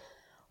 Right.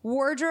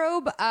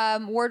 Wardrobe.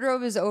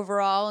 Wardrobe is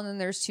overall, and then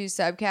there's 2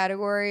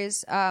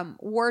 subcategories.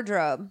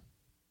 Wardrobe.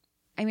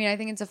 I mean, I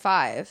think it's a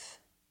 5.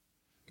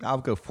 I'll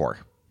go 4.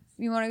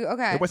 You want to go?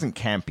 Okay. It wasn't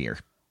campier,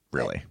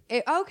 really.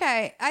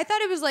 Okay. I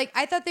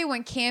thought they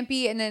went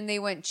campy, and then they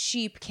went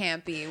cheap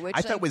campy, which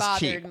I thought was bothered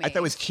cheap. me. I thought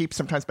it was cheap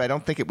sometimes, but I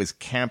don't think it was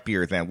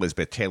campier than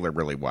Elizabeth Taylor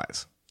really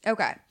was.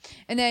 Okay.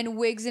 And then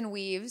wigs and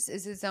weaves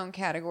is its own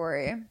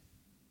category. I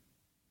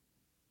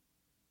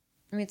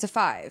mean, it's a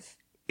 5.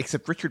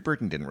 Except Richard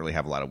Burton didn't really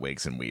have a lot of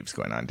wigs and weaves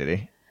going on, did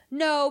he?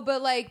 No,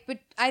 but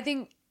I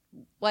think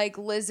like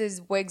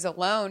Liz's wigs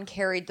alone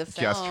carried the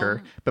film. Just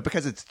her. But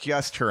because it's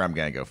just her, I'm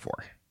going to go 4.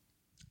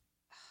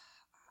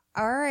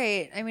 All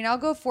right. I mean, I'll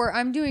go 4.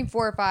 I'm doing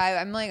 4 or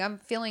 5. I'm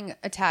feeling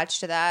attached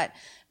to that.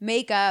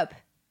 Makeup.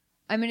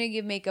 I'm going to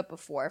give makeup a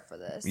 4 for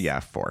this. Yeah,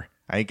 4.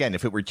 Again,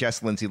 if it were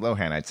just Lindsay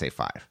Lohan, I'd say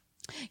 5.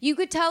 You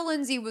could tell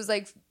Lindsay was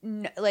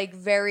like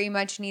very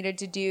much needed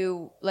to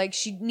do, like,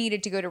 she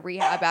needed to go to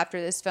rehab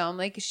after this film.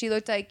 Like, she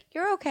looked like,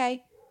 you're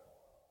okay.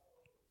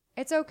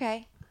 It's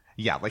okay.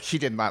 Yeah, like, she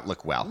did not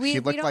look well. We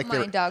looked don't like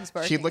mind dogs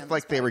barking. She looked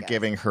like they were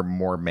giving her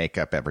more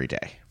makeup every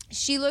day.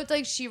 She looked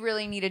like she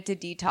really needed to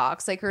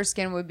detox. Like, her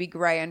skin would be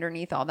gray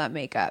underneath all that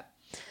makeup.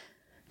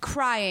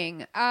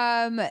 Crying.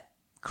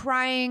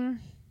 Crying.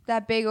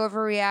 That big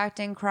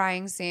overreacting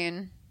crying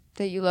scene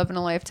that you love in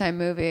a Lifetime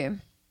movie.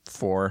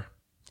 4.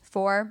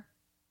 4.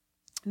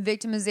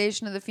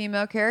 Victimization of the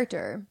female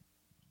character.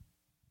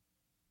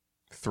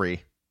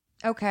 3.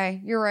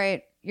 Okay, you're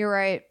right.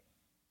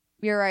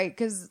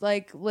 Because,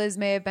 like, Liz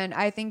may have been...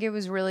 I think it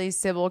was really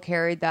Sybil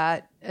carried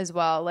that as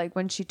well. Like,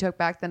 when she took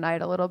back the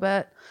night a little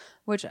bit,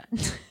 which...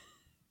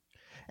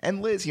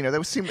 And Liz, it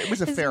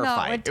was a fair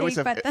fight. It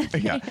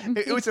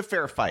was a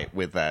fair fight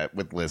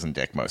with Liz and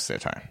Dick most of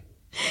the time.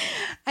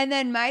 And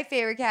then my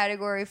favorite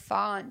category,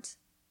 font.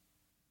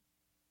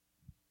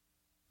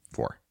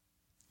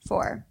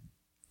 4.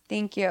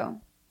 Thank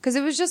you. Because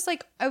it was just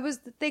like,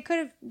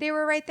 they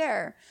were right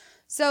there.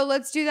 So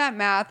let's do that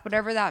math,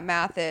 whatever that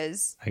math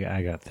is.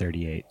 I got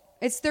 38.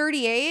 It's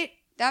 38?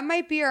 That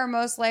might be our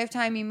most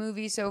Lifetime-y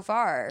movie so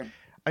far.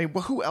 I mean,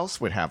 well, who else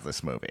would have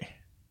this movie?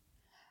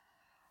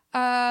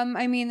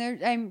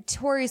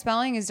 Tori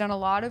Spelling has done a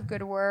lot of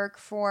good work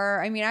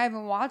I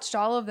haven't watched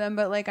all of them,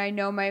 but like I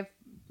know my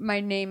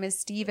Name is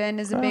Steven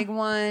is a big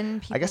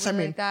one. People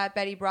like that.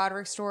 Betty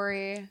Broderick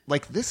Story.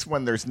 Like this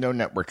one, there's no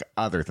network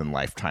other than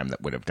Lifetime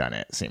that would have done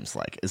it seems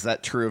like. Is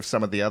that true of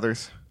some of the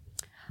others?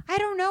 I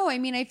don't know. I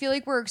mean, I feel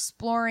like we're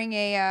exploring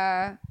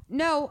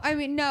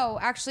no,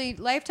 actually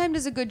Lifetime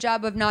does a good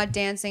job of not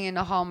dancing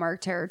into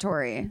Hallmark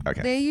territory.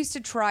 Okay. They used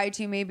to try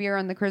to maybe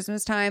around the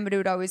Christmas time, but it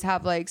would always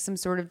have like some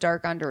sort of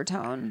dark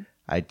undertone.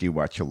 I do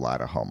watch a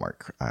lot of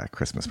Hallmark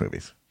Christmas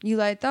movies. You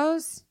like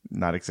those?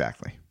 Not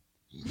exactly.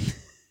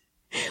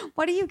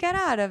 What do you get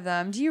out of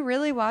them? Do you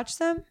really watch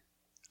them?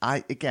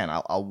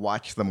 I'll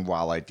watch them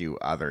while I do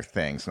other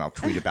things, and I'll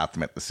tweet about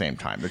them at the same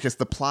time. They're just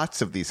the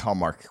plots of these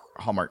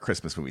Hallmark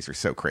Christmas movies are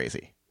so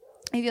crazy.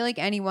 I feel like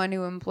anyone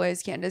who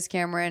employs Candace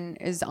Cameron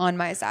is on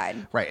my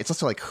side. Right. It's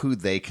also like who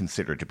they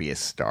consider to be a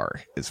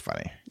star is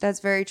funny. That's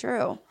very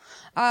true.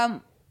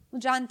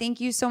 John, thank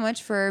you so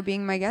much for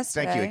being my guest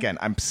today. Thank you again.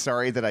 I'm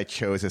sorry that I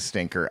chose a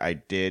stinker. I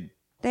did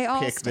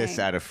pick this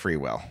out of free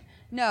will.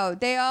 No,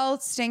 they all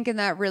stink in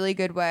that really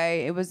good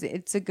way.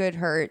 It's a good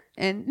hurt.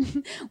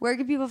 And where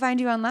can people find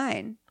you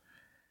online?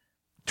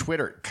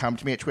 Twitter. Come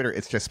to me at Twitter.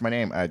 It's just my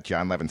name,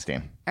 John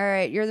Levinstein. All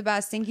right. You're the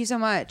best. Thank you so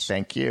much.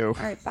 Thank you.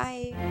 All right.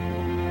 Bye.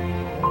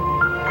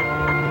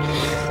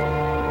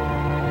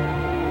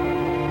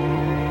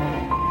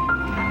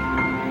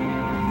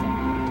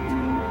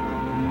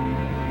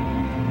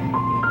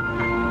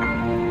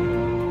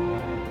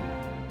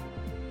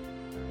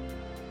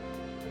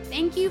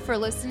 Thank you for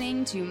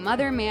listening to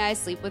Mother May I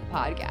Sleep With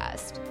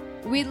podcast.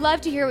 We'd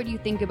love to hear what you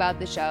think about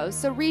the show,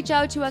 so reach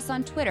out to us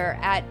on Twitter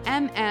at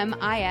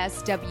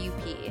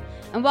MMISWP.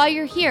 And while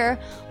you're here,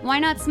 why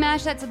not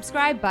smash that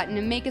subscribe button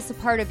and make us a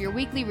part of your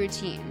weekly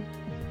routine?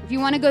 If you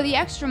want to go the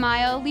extra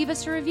mile, leave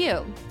us a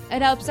review.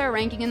 It helps our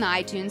ranking in the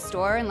iTunes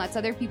store and lets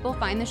other people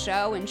find the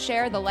show and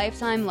share the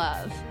Lifetime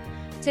love.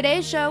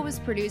 Today's show was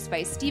produced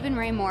by Stephen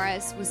Ray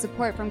Morris with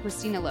support from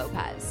Christina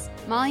Lopez.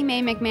 Molly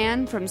Mae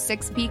McMahon from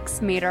Six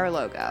Peaks made our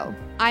logo.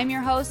 I'm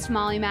your host,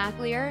 Molly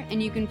McAleer,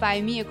 and you can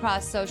find me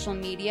across social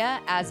media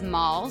as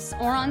Malls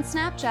or on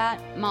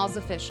Snapchat, Malls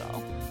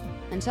Official.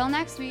 Until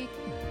next week.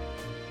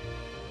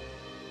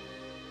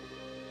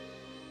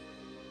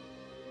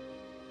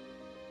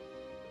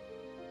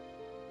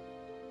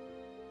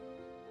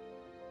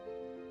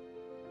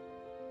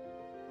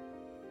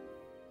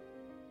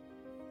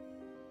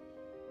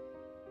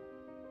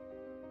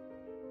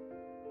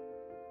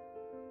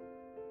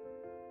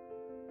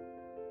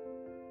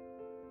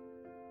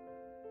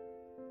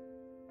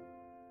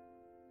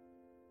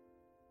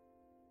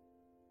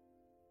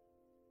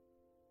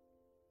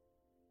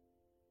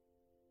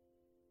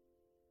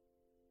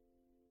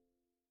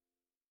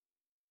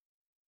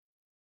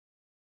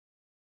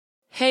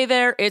 Hey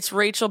there, it's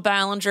Rachel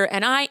Ballinger,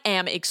 and I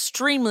am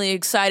extremely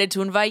excited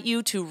to invite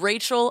you to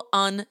Rachel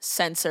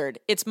Uncensored.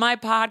 It's my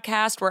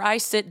podcast where I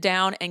sit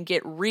down and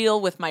get real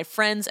with my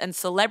friends and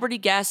celebrity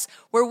guests,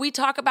 where we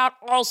talk about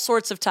all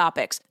sorts of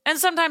topics. And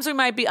sometimes we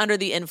might be under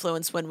the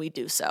influence when we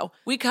do so.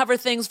 We cover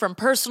things from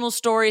personal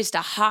stories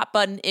to hot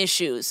button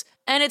issues.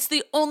 And it's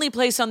the only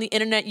place on the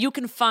internet you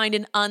can find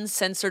an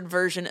uncensored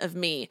version of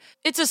me.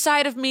 It's a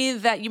side of me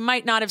that you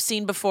might not have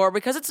seen before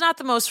because it's not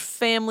the most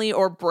family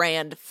or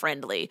brand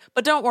friendly.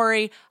 But don't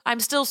worry, I'm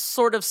still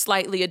sort of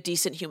slightly a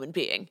decent human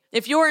being.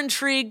 If you're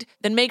intrigued,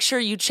 then make sure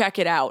you check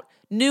it out.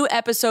 New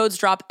episodes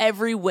drop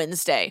every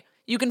Wednesday.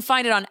 You can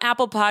find it on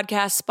Apple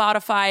Podcasts,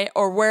 Spotify,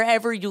 or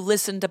wherever you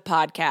listen to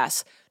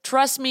podcasts.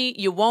 Trust me,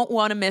 you won't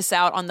want to miss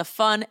out on the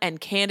fun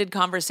and candid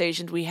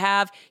conversations we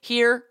have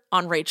here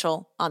on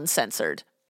Rachel Uncensored.